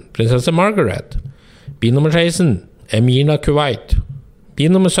 15, prinsesse Margaret. Bil nummer 16, Emir av Kuwait. Bil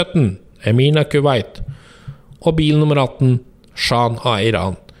nummer 17, Emir av Kuwait. Og bil nummer 18, Shah av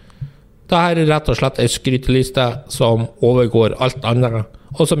Iran. Dette er rett og slett en skryteliste som overgår alt andre,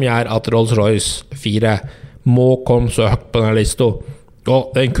 og som gjør at Rolls-Royce 4 må komme så høyt på denne lista.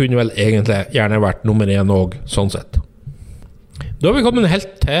 Og den kunne vel egentlig gjerne vært nummer 1 også, sånn sett. Da har vi kommet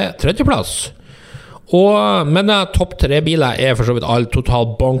helt til tredjeplass. Men topp 3 biler er for så vidt alle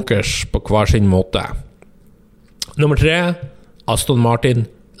total bonkers på hver sin måte. Nummer 3, Aston Martin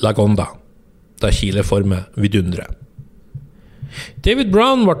Lagonda. Da kileformet vidundret. David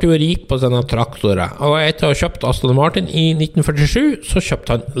Brown ble jo rik på sine traktorer, og etter å ha kjøpt Aston Martin i 1947, så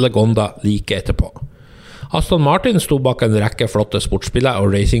kjøpte han Lagonda like etterpå. Aston Martin sto bak en rekke flotte sportsbiler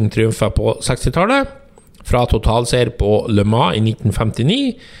og racing-triumfer på 60-tallet, fra totalseier på Le Mans i 1959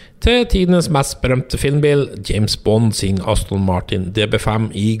 til tidenes mest berømte filmbil, James Bond sin Aston Martin DB5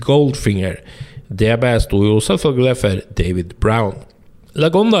 i Goldfinger. DB sto jo selvfølgelig for David Brown.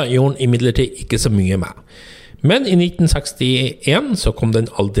 Lagonda gjorde han imidlertid ikke så mye med. Men i 1961 så kom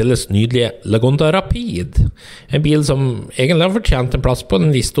den aldeles nydelige Lagonda Rapide, en bil som egentlig har fortjent en plass på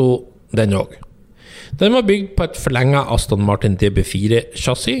den lista den også. Den var bygd på et forlenget Aston Martin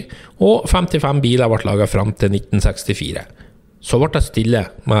DB4-chassis, og 55 biler ble laget frem til 1964. Så ble det stille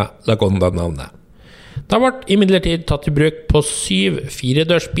med Lagonda-navnet. Det ble imidlertid tatt i bruk på 7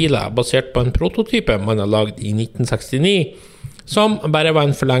 firedørsbiler basert på en prototype man har laget i 1969, som bare var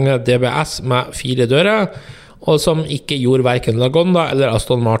en forlenget DBS med 4 dører, og som ikke gjorde hverken Lagonda eller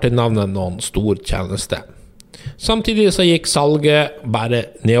Aston Martin-navnet noen stor tjeneste. Samtidig så gikk salget bare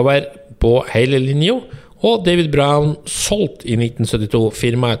nedover på hele linja, og David Brown solgte i 1972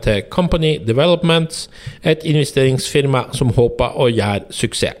 firmaet til Company Developments, et investeringsfirma som håpet å gjøre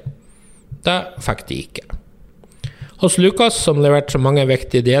suksess. Det fikk de ikke. Hos Lucas, som leverte så mange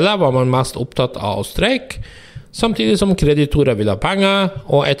viktige deler, var man mest opptatt av å streike, samtidig som kreditorer ville ha penger,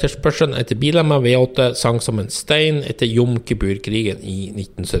 og etterspørselen etter biler med V8 sang som en stein etter Yom Kippur-krigen i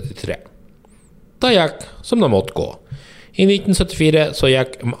 1973. Det gikk som det måtte gå. I 1974 så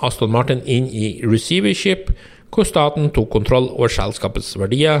gikk Aston Martin inn i receivership, hvor staten tok kontroll over selskapets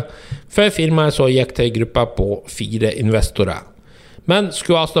verdier, før firmaet så gikk til en gruppe på 4 investorer. Men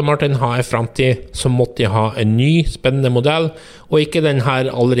skulle Aston Martin ha en fremtid, så måtte de ha en ny, spennende modell, og ikke den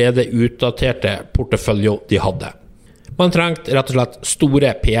her allerede utdaterte porteføljen de hadde. Man trengte rett og slett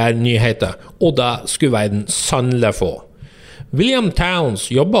store PR-nyheter, og det skulle verden sannelig få. William Townes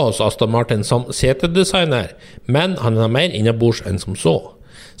jobbet hos Aston Martin som setedesigner, men han er mer innebords enn som så.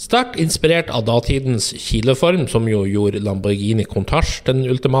 Sterkt inspirert av datidens kileform, som jo gjorde Lamborghini Countach den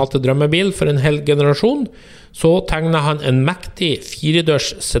ultimate drømmebil for en hel generasjon, så tegnet han en mektig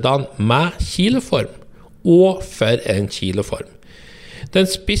 4-dørs sedan med kileform, og for en kileform. Den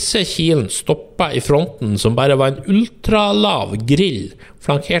spisse kilen stoppet i fronten som bare var en ultralav grill,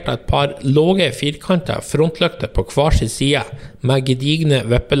 flankert av et par låge firkanter frontløkter på hver sin side, med gedigne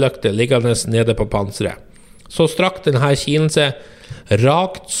vippeløkter liggende nede på panseret. Så strakk denne kilen seg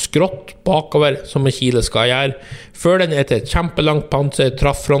rakt skrått bakover som en kile skal gjøre, før den etter et kjempelangt panser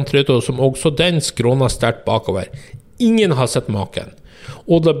traff frontruta som også den skråna sterkt bakover. Ingen har sett maken.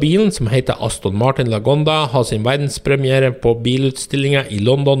 Og da bilen som heter Aston Martin Lagonda har sin verdenspremiere på bilutstillingen i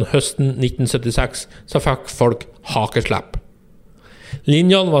London høsten 1976, så fikk folk hakeslepp.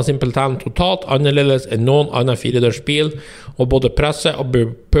 Linjene var simpelthen totalt annerledes enn noen annen 4-dørsbil, og både presse og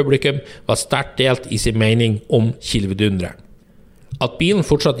publikum var sterkt delt i sin mening om kilvedunderen. At bilen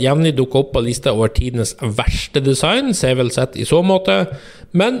fortsatt jevnlig dukker opp på lista over tidenes verste design, ser vel sett i så måte,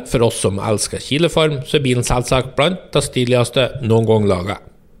 men for oss som elsker kileform, så er bilen selvsagt blant det stiligste noen gang laget.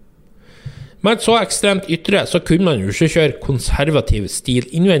 Med et så ekstremt ytre, så kunne man jo ikke kjøre konservativ stil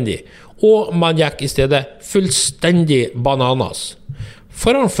innvendig, og man gikk i stedet fullstendig bananas.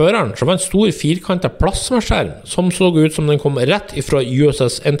 Foran føreren så var en stor firkantet plasmaskjerm som så ut som den kom rett ifra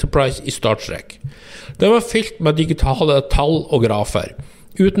USS Enterprise i Star Trek. Den var fylt med digitale tall og grafer,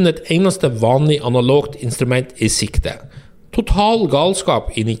 uten et eneste vanlig analogt instrument i sikte. Total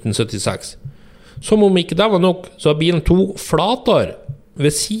galskap i 1976. Som om ikke det var nok, så var bilen 2 flatår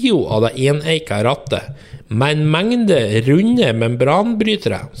ved siden av det eneika rattet, med en mengde runde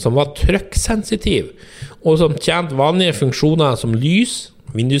membranbrytere som var trykksensitiv, og som tjente vanlige funksjoner som lys,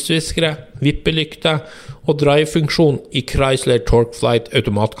 vindusviskere, vippelykter og drivefunksjon i Chrysler Torque-Flight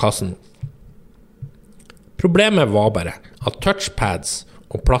automatkassen. Problemet var bare at touchpads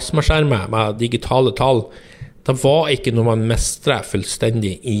og plasmaskjermer med digitale tall, det var ikke noe man mestret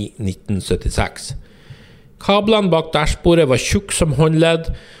fullstendig i 1976. Kablene bak dashbordet var tjukk som håndledd,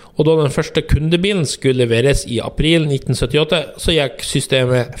 og da den første kundebilen skulle leveres i april 1978, så gikk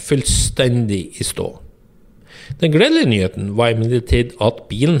systemet fullstendig i stå. Den gledelige nyheten var imidlertid at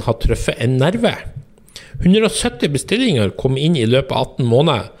bilen hadde truffet en nerve. 170 bestillinger kom inn i løpet av 18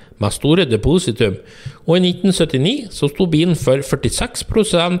 måneder med store depositum, og i 1979 så sto bilen for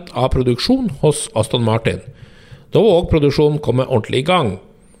 46% av produksjon hos Aston Martin. Da var også produksjonen kommet ordentlig i gang.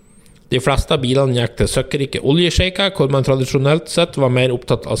 De fleste bilene gikk til søkkerike oljesjeiker, hvor man tradisjonelt sett var mer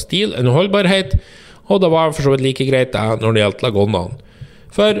opptatt av stil enn holdbarhet, og det var for så vidt like greit når det gjaldt Lagondaen.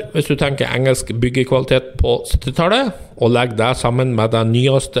 For hvis du tenker engelsk byggekvalitet på 70-tallet, og legger det sammen med det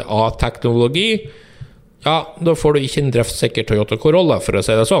nyeste av teknologi, ja, da får du ikke en driftssikker Toyota Corolla, for å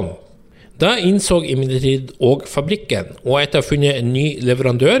si det sånn. Da innså imidlertid også fabrikken, og etter å ha funnet en ny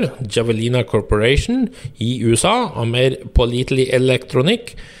leverandør, Javelina Corporation, i USA, av mer pålitelig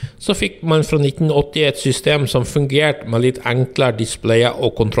elektronikk, så fikk man fra 1980 et system som fungerte med litt enklere displayer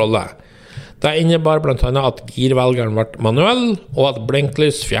og kontroller. Det innebar blant annet at girvelgeren ble manuell, og at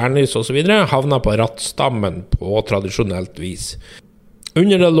blinklys, fjernlys og så videre havnet på rattstammen på tradisjonelt vis.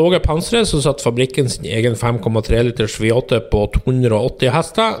 Under det lave panseret så satt fabrikken sin egen 5,3 liters V8 på 280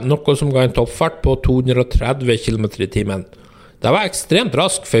 hester, noe som ga en toppfart på 230 km i timen. Det var ekstremt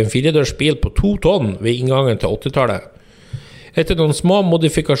raskt for en 4-dørs bil på 2 tonn ved inngangen til 80-tallet. Etter noen små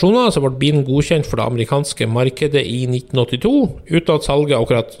modifikasjoner så ble bilen godkjent for det amerikanske markedet i 1982, uten at salget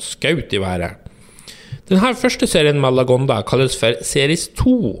akkurat skjøt i været. Denne første serien med Lagonda kalles for Series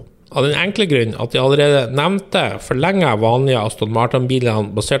 2, av den enkle grunn at de allerede nevnte forlenget vanlige Aston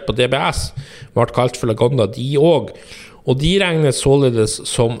Martin-bilene basert på DBS ble kalt for Lagonda de også, og de regnes således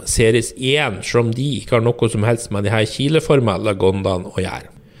som Series 1, selv om de ikke har noe som helst med de her kileformede Lagondaen å gjøre.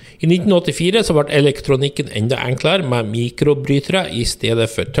 I 1984 så ble elektronikken enda enklere med mikrobrytere i stedet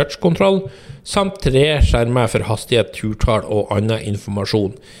for touchkontroll, samt 3 skjermer for hastighet, turtall og annen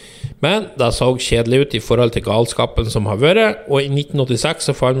informasjon. Men det så kjedelig ut i forhold til galskapen som har vært, og i 1986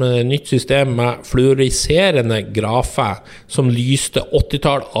 så fant man et nytt system med fluoriserende grafer som lyste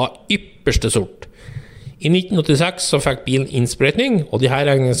 80-tall av ypperste sort. I 1986 så fikk bilen innsprøytning, og de her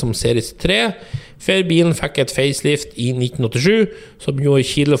regnes som Series 3, før bilen fikk et facelift i 1987, som gjorde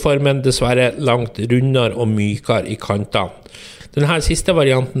kileformen dessverre langt rundere og mykere i kantene. Denne siste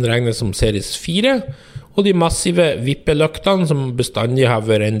varianten regnes som Series 4, og de massive vippeløktene som bestandig har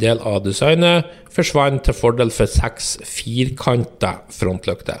vært en del av designet, forsvant til fordel for 6 firkanta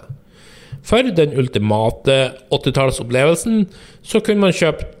frontløkter. For den ultimate 80-tallsopplevelsen så kunne man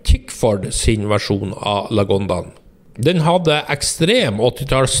kjøpe Tickford sin versjon av Lagondaen. Den hadde ekstrem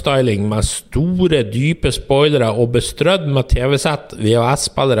 80-tallsstyling med store, dype spoilere og bestrødd med TV-sett,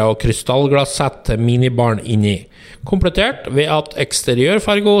 VHS-spillere og krystallglassett til minibaren inni. Komplettert ved at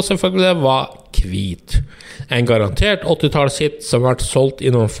eksteriørfargo selvfølgelig var hvit. En garantert 80-tallshit som ble solgt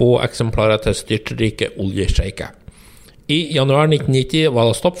i noen få eksemplarer til styrtrike oljesjeiker. I januar 1990 var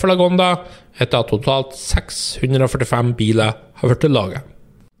det stopp for Lagonda, etter at totalt 645 biler har vært laget.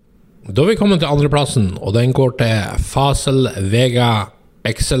 Da vi kommer til andreplassen, og den går til Facel Vega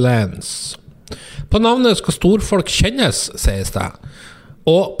Excellence. På navnet skal storfolk kjennes, sies det.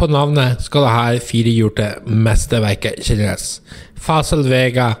 Og på navnet skal det her firehjulte mesterverket kjennes. Facel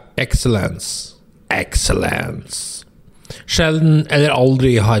Vega Excellence. Excellence. Sjelden eller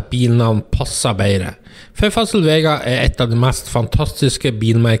aldri har bilnavn passet bedre. For Facel Vega er et av de mest fantastiske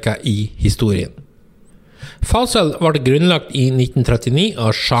bilmerker i historien. Facel ble grunnlagt i 1939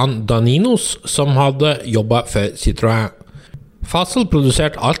 av Jean Daninos, som hadde jobbet for Citroën. Facel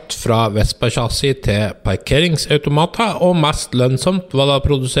produserte alt fra Vespa-chassis til parkeringsautomater, og mest lønnsomt var det å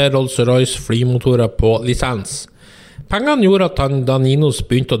produsere Rolls-Royce flymotorer på lisens. Pengene gjorde at Daninos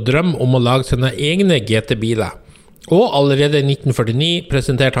begynte å drømme om å lage sine egne GT-biler. Og allerede i 1949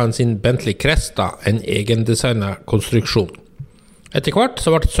 presenterte han sin Bentley Cresta, en egendesignet konstruksjon. Etter hvert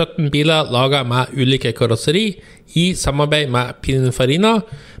så ble 17 biler laget med ulike karosseri i samarbeid med Pininfarina,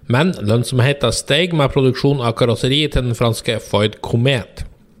 men lønnsomheten steg med produksjon av karosseri til den franske Ford Comet.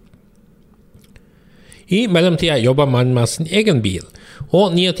 I mellomtiden jobbet man med sin egen bil,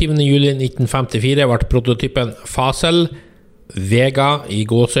 og 29. juli 1954 ble prototypen Facel Vega i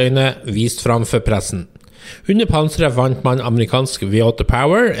gåseøyne vist fram for pressen. Under panseret vant man amerikansk V8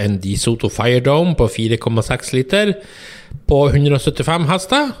 Power, en DeSoto Firedome på 4,6 liter på 175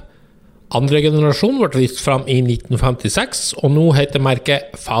 hester. Andre generasjon ble vist fram i 1956, og nå heter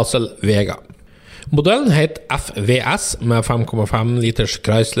merket Facel Vega. Modellen het FVS med 5,5 liters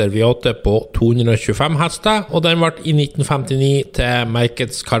Chrysler V8 på 225 hester, og den ble i 1959 til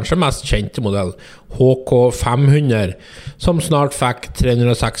merkets kanskje mest kjente modell, HK500, som snart fikk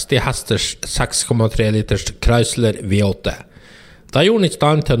 360 hesters 6,3 liters Chrysler V8. Da gjorde den i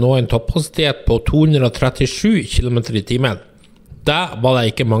stand til å nå en topphastighet på 237 km i timen. Det var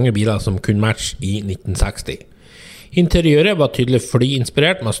det ikke mange biler som kunne matche i 1960. Interiøret var tydelig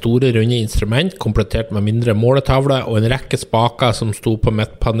flyinspirert med store runde instrument, komplettert med mindre måletavler og en rekke spaker som sto på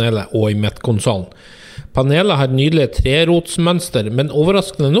midtpanelet og i midtkonsollen. Panelet har nydelig trerotsmønster, men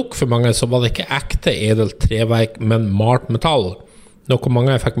overraskende nok for mange så var det ikke ekte edelt treverk, men malt metall, noe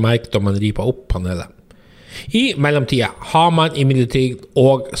mange fikk merke da man ripet opp panelet. I mellomtiden har man imidlertid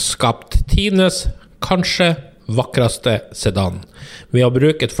også skapt tidenes kanskje vakreste sedan, ved å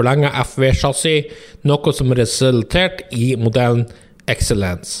bruke et forlenget FV-chassis, noe som resulterte i modellen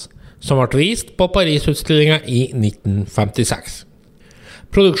Excellence, som ble vist på Paris-utstillingen i 1956.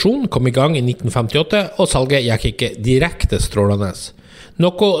 Produksjonen kom i gang i 1958, og salget gikk ikke direkte strålende,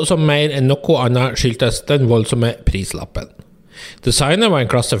 noe som mer enn noe annet skyldtes den voldsomme prislappen. Designet var en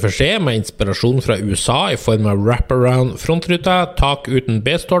klasse for seg med inspirasjon fra USA i form av wraparound frontruta, tak uten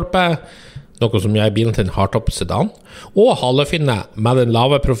B-stolpe, noe som gjør bilen til en hardtopp sedan, og halefinne med den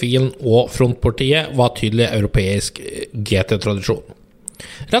lave profilen og frontpartiet var tydelig europeisk GT-tradisjon.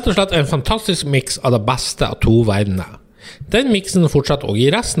 Rett og slett en fantastisk mix av det beste av to verdener. Den mixen fortsatte også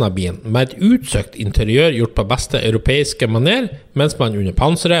i resten av bilen, med et utsøkt interiør gjort på beste europeiske maner, mens man under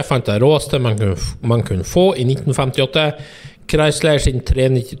panseret fant det råeste man kunne få i 1958, Chrysler sin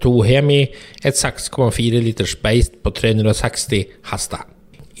 392 Hemi, et 6,4 liters beist på 360 hester.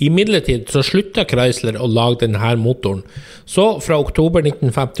 I midlertid så sluttet Chrysler å lage denne motoren, så fra oktober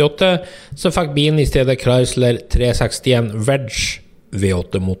 1958 så fikk bilen i stedet Chrysler 361 Wedge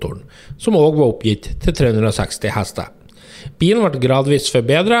V8-motoren, som også var oppgitt til 360 hester. Bilen ble gradvis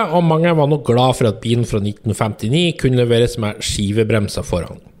forbedret, og mange var nok glad for at bilen fra 1959 kunne leveres med skivebremser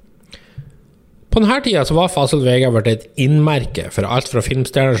foran. På denne tiden så var Facel Vega vært et innmerke for alt fra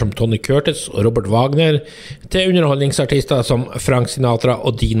filmstjerner som Tony Curtis og Robert Wagner til underholdningsartister som Frank Sinatra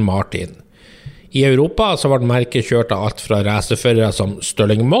og Dean Martin. I Europa så ble merket kjørt av alt fra racerførere som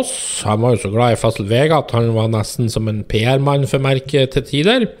Stirling Moss, han var jo så glad i Facel Vega at han var nesten som en PR-mann for merket til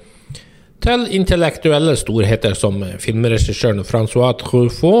tider, til intellektuelle storheter som filmregissøren François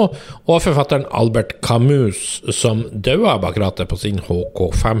Truffaut og forfatteren Albert Camus, som døde bak rattet på sin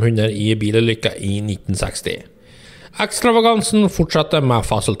HK500 i bilulykka i 1960. Ekstravagansen fortsatte med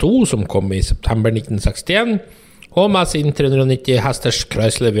Facel 2, som kom i september 1961, og med sin 390 hesters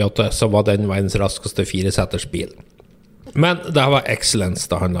Chrysler V8 så var den verdens raskeste fireseters bil. Men det var Excellence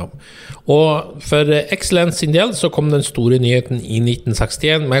det handlet om. Og for Excellence sin del så kom den store nyheten i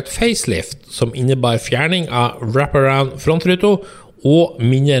 1961 med et facelift som innebar fjerning av wraparound frontruto og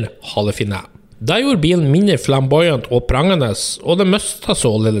mindre halefinne. Det gjorde bilen mindre flamboyant og prangende, og det mistet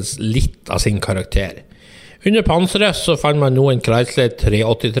således litt av sin karakter. Under panseret så fant man nå en Chrysler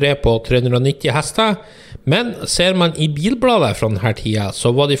 383 på 390 hester, men ser man i bilbladet fra denne tiden,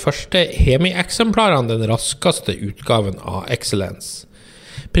 så var de første Hemi-eksemplarene den raskeste utgaven av Excellence.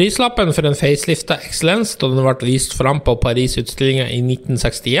 Prislappen for en facelifta Excellence da den ble vist fram på Paris-utstillingen i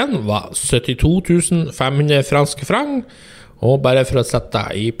 1961 var 72 500 franske franc, og bare for å sette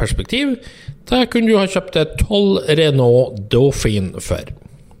det i perspektiv, da kunne du ha kjøpt et 12 Renault Dauphine for.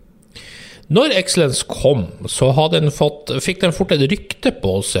 Når Excellence kom, så fikk den fort et rykte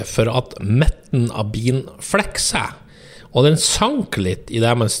på seg for at midten av bilen flekset, og den sank litt i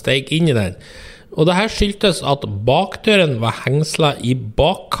det man steg inn i den. Og dette skyldtes at bakdøren var hengslet i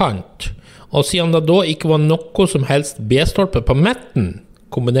bakkant, og siden det da ikke var noe som helst B-stolpe på midten,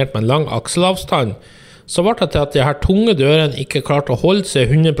 kombinert med en lang akselavstand, så ble det til at de her tunge dørene ikke klarte å holde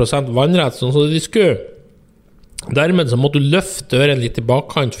seg 100% vannrett sånn som de skulle. Dermed så måtte du løfte døren litt i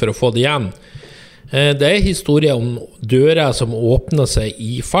bakkant for å få det igjen. Det er historier om dører som åpner seg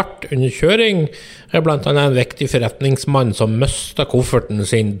i fart under kjøring. Det er blant annet en viktig forretningsmann som mistet kofferten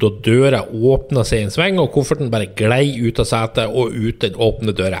sin da døra åpnet seg i en sving, og kofferten bare glei ut av setet og ut den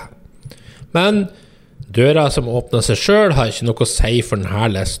åpne døra. Men døra som åpner seg selv har ikke noe å si for denne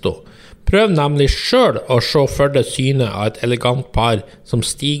lista. Prøv nemlig selv å se for deg synet av et elegant par som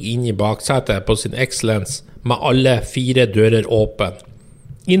stiger inn i baksetet på sin Excellence med alle 4 dører åpen.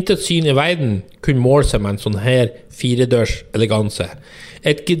 Intet syn i verden kunne måle seg med en sånn her 4-dørs eleganse.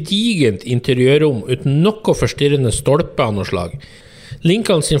 Et gedigent interiørrom uten noe forstyrrende stolpe av noe slag.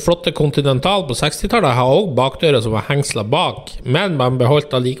 Lincoln sin flotte Continental på 60-tallet har også bakdører som var hengslet bak, men man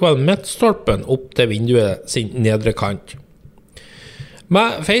beholdt allikevel midtstolpen opp til vinduet sin nedre kant.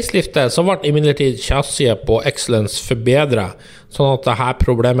 Med faceliftet så ble imidlertid chassiset på Excellence forbedret, sånn at dette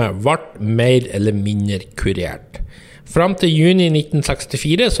problemet ble mer eller mindre kurert. Fram til juni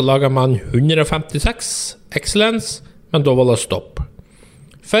 1964 så laget man 156 Excellence, men da var det stopp.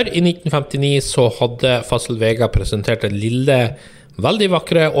 For i 1959 så hadde Facel Vega presentert den lille, veldig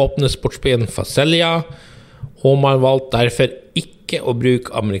vakre åpne sportsbilen Facelia, og man valgte derfor ikke å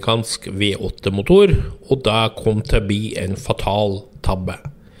bruke amerikansk V8-motor, og det kom til å bli en fatal tabbe.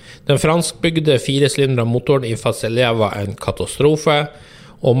 Den franskbygde 4-sylindra motoren i Facelia var en katastrofe,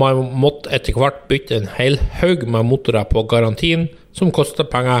 og man måtte etter hvert bytte en hel haug med motorer på garantien som kostet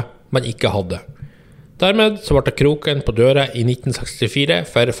penger man ikke hadde. Dermed så ble det kroken på døra i 1964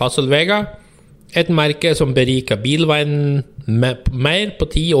 for Facel Vega, et merke som beriket bilverdenen med mer på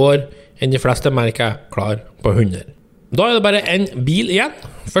 10 år enn de fleste merker klar på 100. Da er det bare en bil igjen,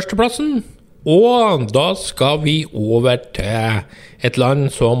 førsteplassen, og da skal vi over til et land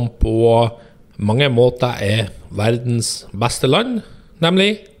som på mange måter er verdens beste land,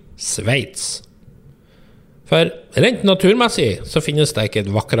 nemlig Sveits. For rent naturmessig så finnes det ikke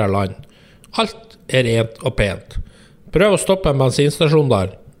et vakrere land. Alt er rent og pent. Prøv å stoppe en bensinstasjon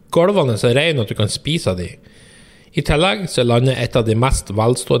der. Gulvene er så rene at du kan spise av de. I tillegg så er landet et av de mest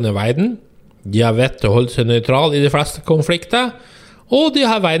velstående i verden. de har vett til å holde seg nøytral i de fleste konflikter, og de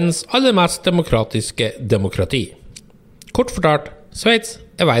har verdens aller mest demokratiske demokrati. Kort fortalt, Sveits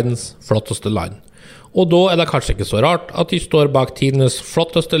er verdens flotteste land. Og da er det kanskje ikke så rart at de står bak tidenes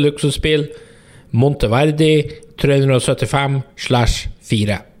flotteste luksusbil, Monteverdi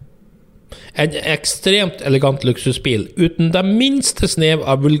 375/4. En ekstremt elegant luksusbil uten det minste snev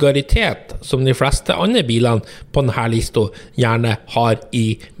av vulgaritet som de fleste andre bilene på denne lista gjerne har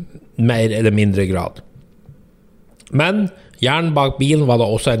i mer eller mindre grad. Men gjerne bak bilen var det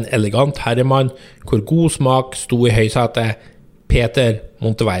også en elegant herremann hvor god smak sto i høysetet, Peter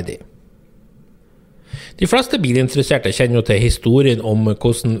Monteverdi. De fleste bilinteresserte kjenner jo til historien om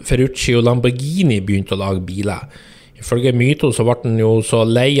hvordan Ferrucci og Lamborghini begynte å lage biler. Ifølge Myto så ble han jo så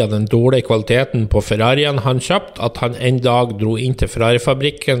lei av den dårlige kvaliteten på Ferrarien han kjøpte at han en dag dro inn til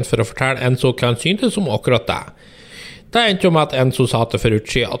Ferrari-fabrikken for å fortelle Enzo hva han syntes om akkurat det. Det endte jo med at Enzo sa til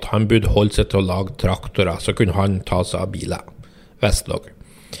Ferrucci at han burde holde seg til å lage traktorer, så kunne han ta seg av biler. Vestlog.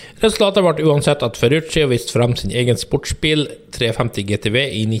 Resultatet ble uansett at Ferrucci viste frem sin egen sportsbil 350 GTV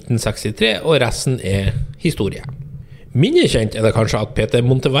i 1963, og resten er historie. Mindre kjent er det kanskje at Peter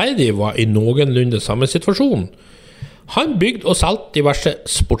Monteverdi var i noenlunde samme situasjon. Han bygde og solgte diverse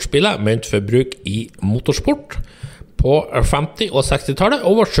sportsbiler ment for bruk i motorsport på 50- og 60-tallet,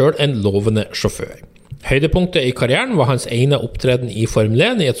 og var selv en lovende sjåfør. Høydepunktet i karrieren var hans ene opptreden i Formel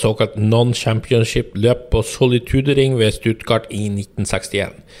 1 i et såkalt non-championship-løp på Solitude-ring ved Stuttgart i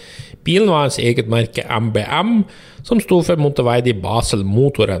 1961. Bilen var hans eget merke MBM, som stod for Monteverdi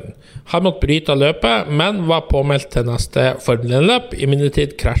Basel-motoren. Han måtte bryte løpet, men var påmeldt til neste Formel 1-løp.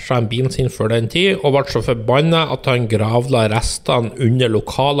 Imidlertid krasjet han bilen sin før den tid, og ble så forbannet at han gravla restene under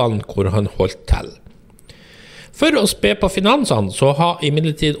lokalene hvor han holdt til. For å spe på finansene så har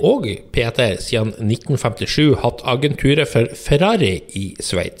imidlertid også Peter siden 1957 hatt agenturet for Ferrari i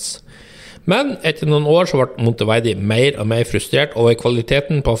Sveits. Men etter noen år så ble Monteverdi mer og mer frustrert over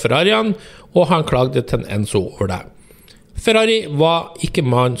kvaliteten på Ferrariene, og han klagde til Enzo over det. Ferrari var ikke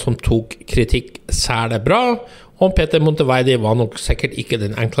mann som tok kritikk særlig bra, og Peter Monteverdi var nok sikkert ikke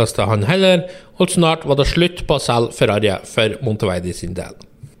den enkleste han heller, og snart var det slutt på å selge Ferrari for Monteverdi sin del.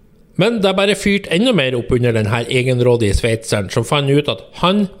 Men det bare fyrt enda mer opp under denne egenrådige sveitseren som fant ut at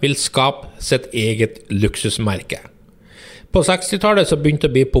han vil skape sitt eget luksusmerke. På 60-tallet så begynte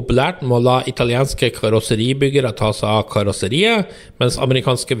det å bli populært med å la italienske karosseribyggere ta seg av karosseriet, mens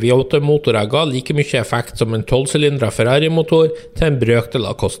amerikanske V8-motorer ga like mye effekt som en 12-sylindret Ferrari-motor til en brøkdel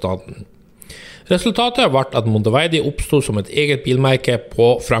av kostnaden. Resultatet ble at Monteverdi oppstod som et eget bilmerke på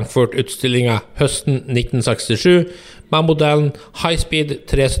Frankfurt-utstillingen høsten 1967 med modellen High Speed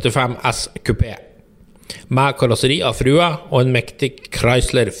 375 S Coupé, med karosseri av frua og en mektig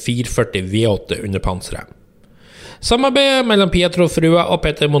Chrysler 440 V8 under panseret. Samarbeidet mellom Pietro frua og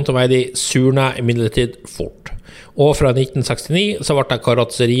Peter Monteverdi surnet imidlertid fort, og fra 1969 så ble det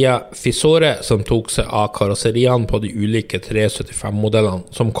karosseriet Fisore som tok seg av karosseriene på de ulike 375-modellene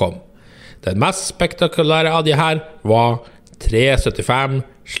som kom. Den mest spektakulære av de her var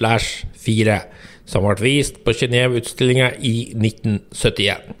 375/4, som ble vist på Genève-utstillingen i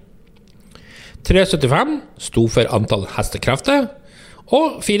 1971. 375 sto for antall hestekrefter,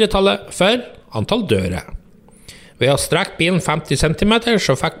 og 4-tallet for antall dører. Ved å strekke bilen 50 cm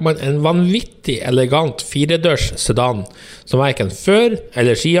så fikk man en vanvittig elegant 4-dørs sedan, som hverken før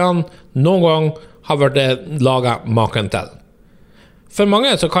eller siden noen gang har vært laget maken til. For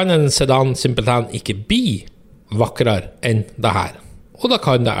mange så kan en sedan simpelthen ikke bli vakrere enn det her, og da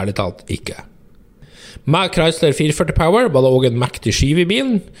kan det ærlig talt ikke. Med Chrysler 440 Power var det også en mektig skive i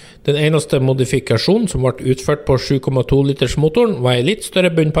bilen. Den eneste modifikasjonen som ble utført på 7,2 liters motoren var en litt større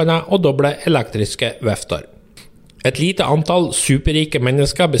bunnpanne og doble elektriske vifter. Et lite antall superrike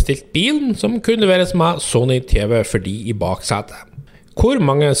mennesker bestilte bilen, som kunne leveres med Sony TV for de i baksetet. Hvor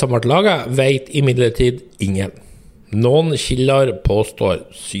mange som ble laget, vet imidlertid ingen. Noen kilder påstår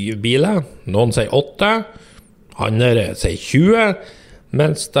 7 biler, noen sier 8, andre sier 20,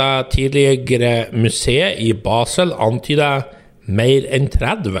 mens det tidligere museet i Basel antyder mer enn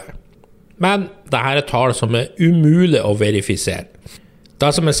 30. Men dette er tall som er umulig å verifisere. Det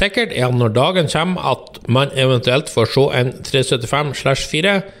som er sikkert er at når dagen kommer at man eventuelt får se en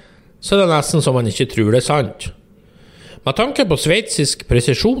 375/4, så er det nesten som man ikke tror det er sant. Med tanke på sveitsisk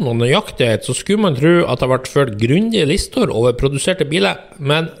presisjon og nøyaktighet så skulle man tro at det har vært ført grundige lister over produserte biler,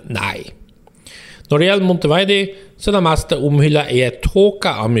 men nei. Når det gjelder Monteverdi, så er det meste omhyllet i et tåke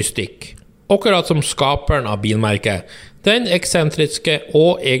av mystikk, akkurat som skaperen av bilmerket, den eksentriske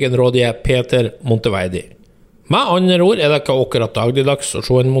og egenrådige Peter Monteverdi. Med andre ord det ikke akkurat dagligdags å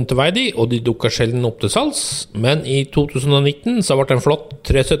se en Monteverdi, og de dukker sjelden opp til salgs, men i 2019 så ble en flott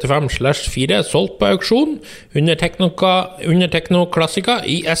 375/4 solgt på auksjon under Teknoklassika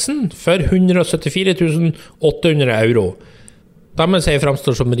i Essen for 174 800 euro. Det må jeg si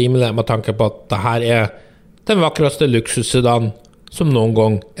fremstår som rimelig med tanke på at dette den vakreste luksussedan som noen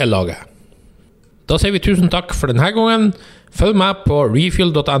gang laget. Da sier vi tusen takk for denne gangen. Følg med på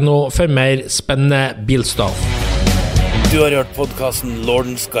refuel.no for mer spennende bilstoff. Du har hørt podcasten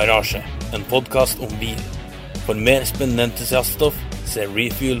Lordens Garasje, en podcast om bil. For mer spennende entusiaststoff, se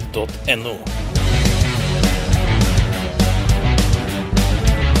refuel.no.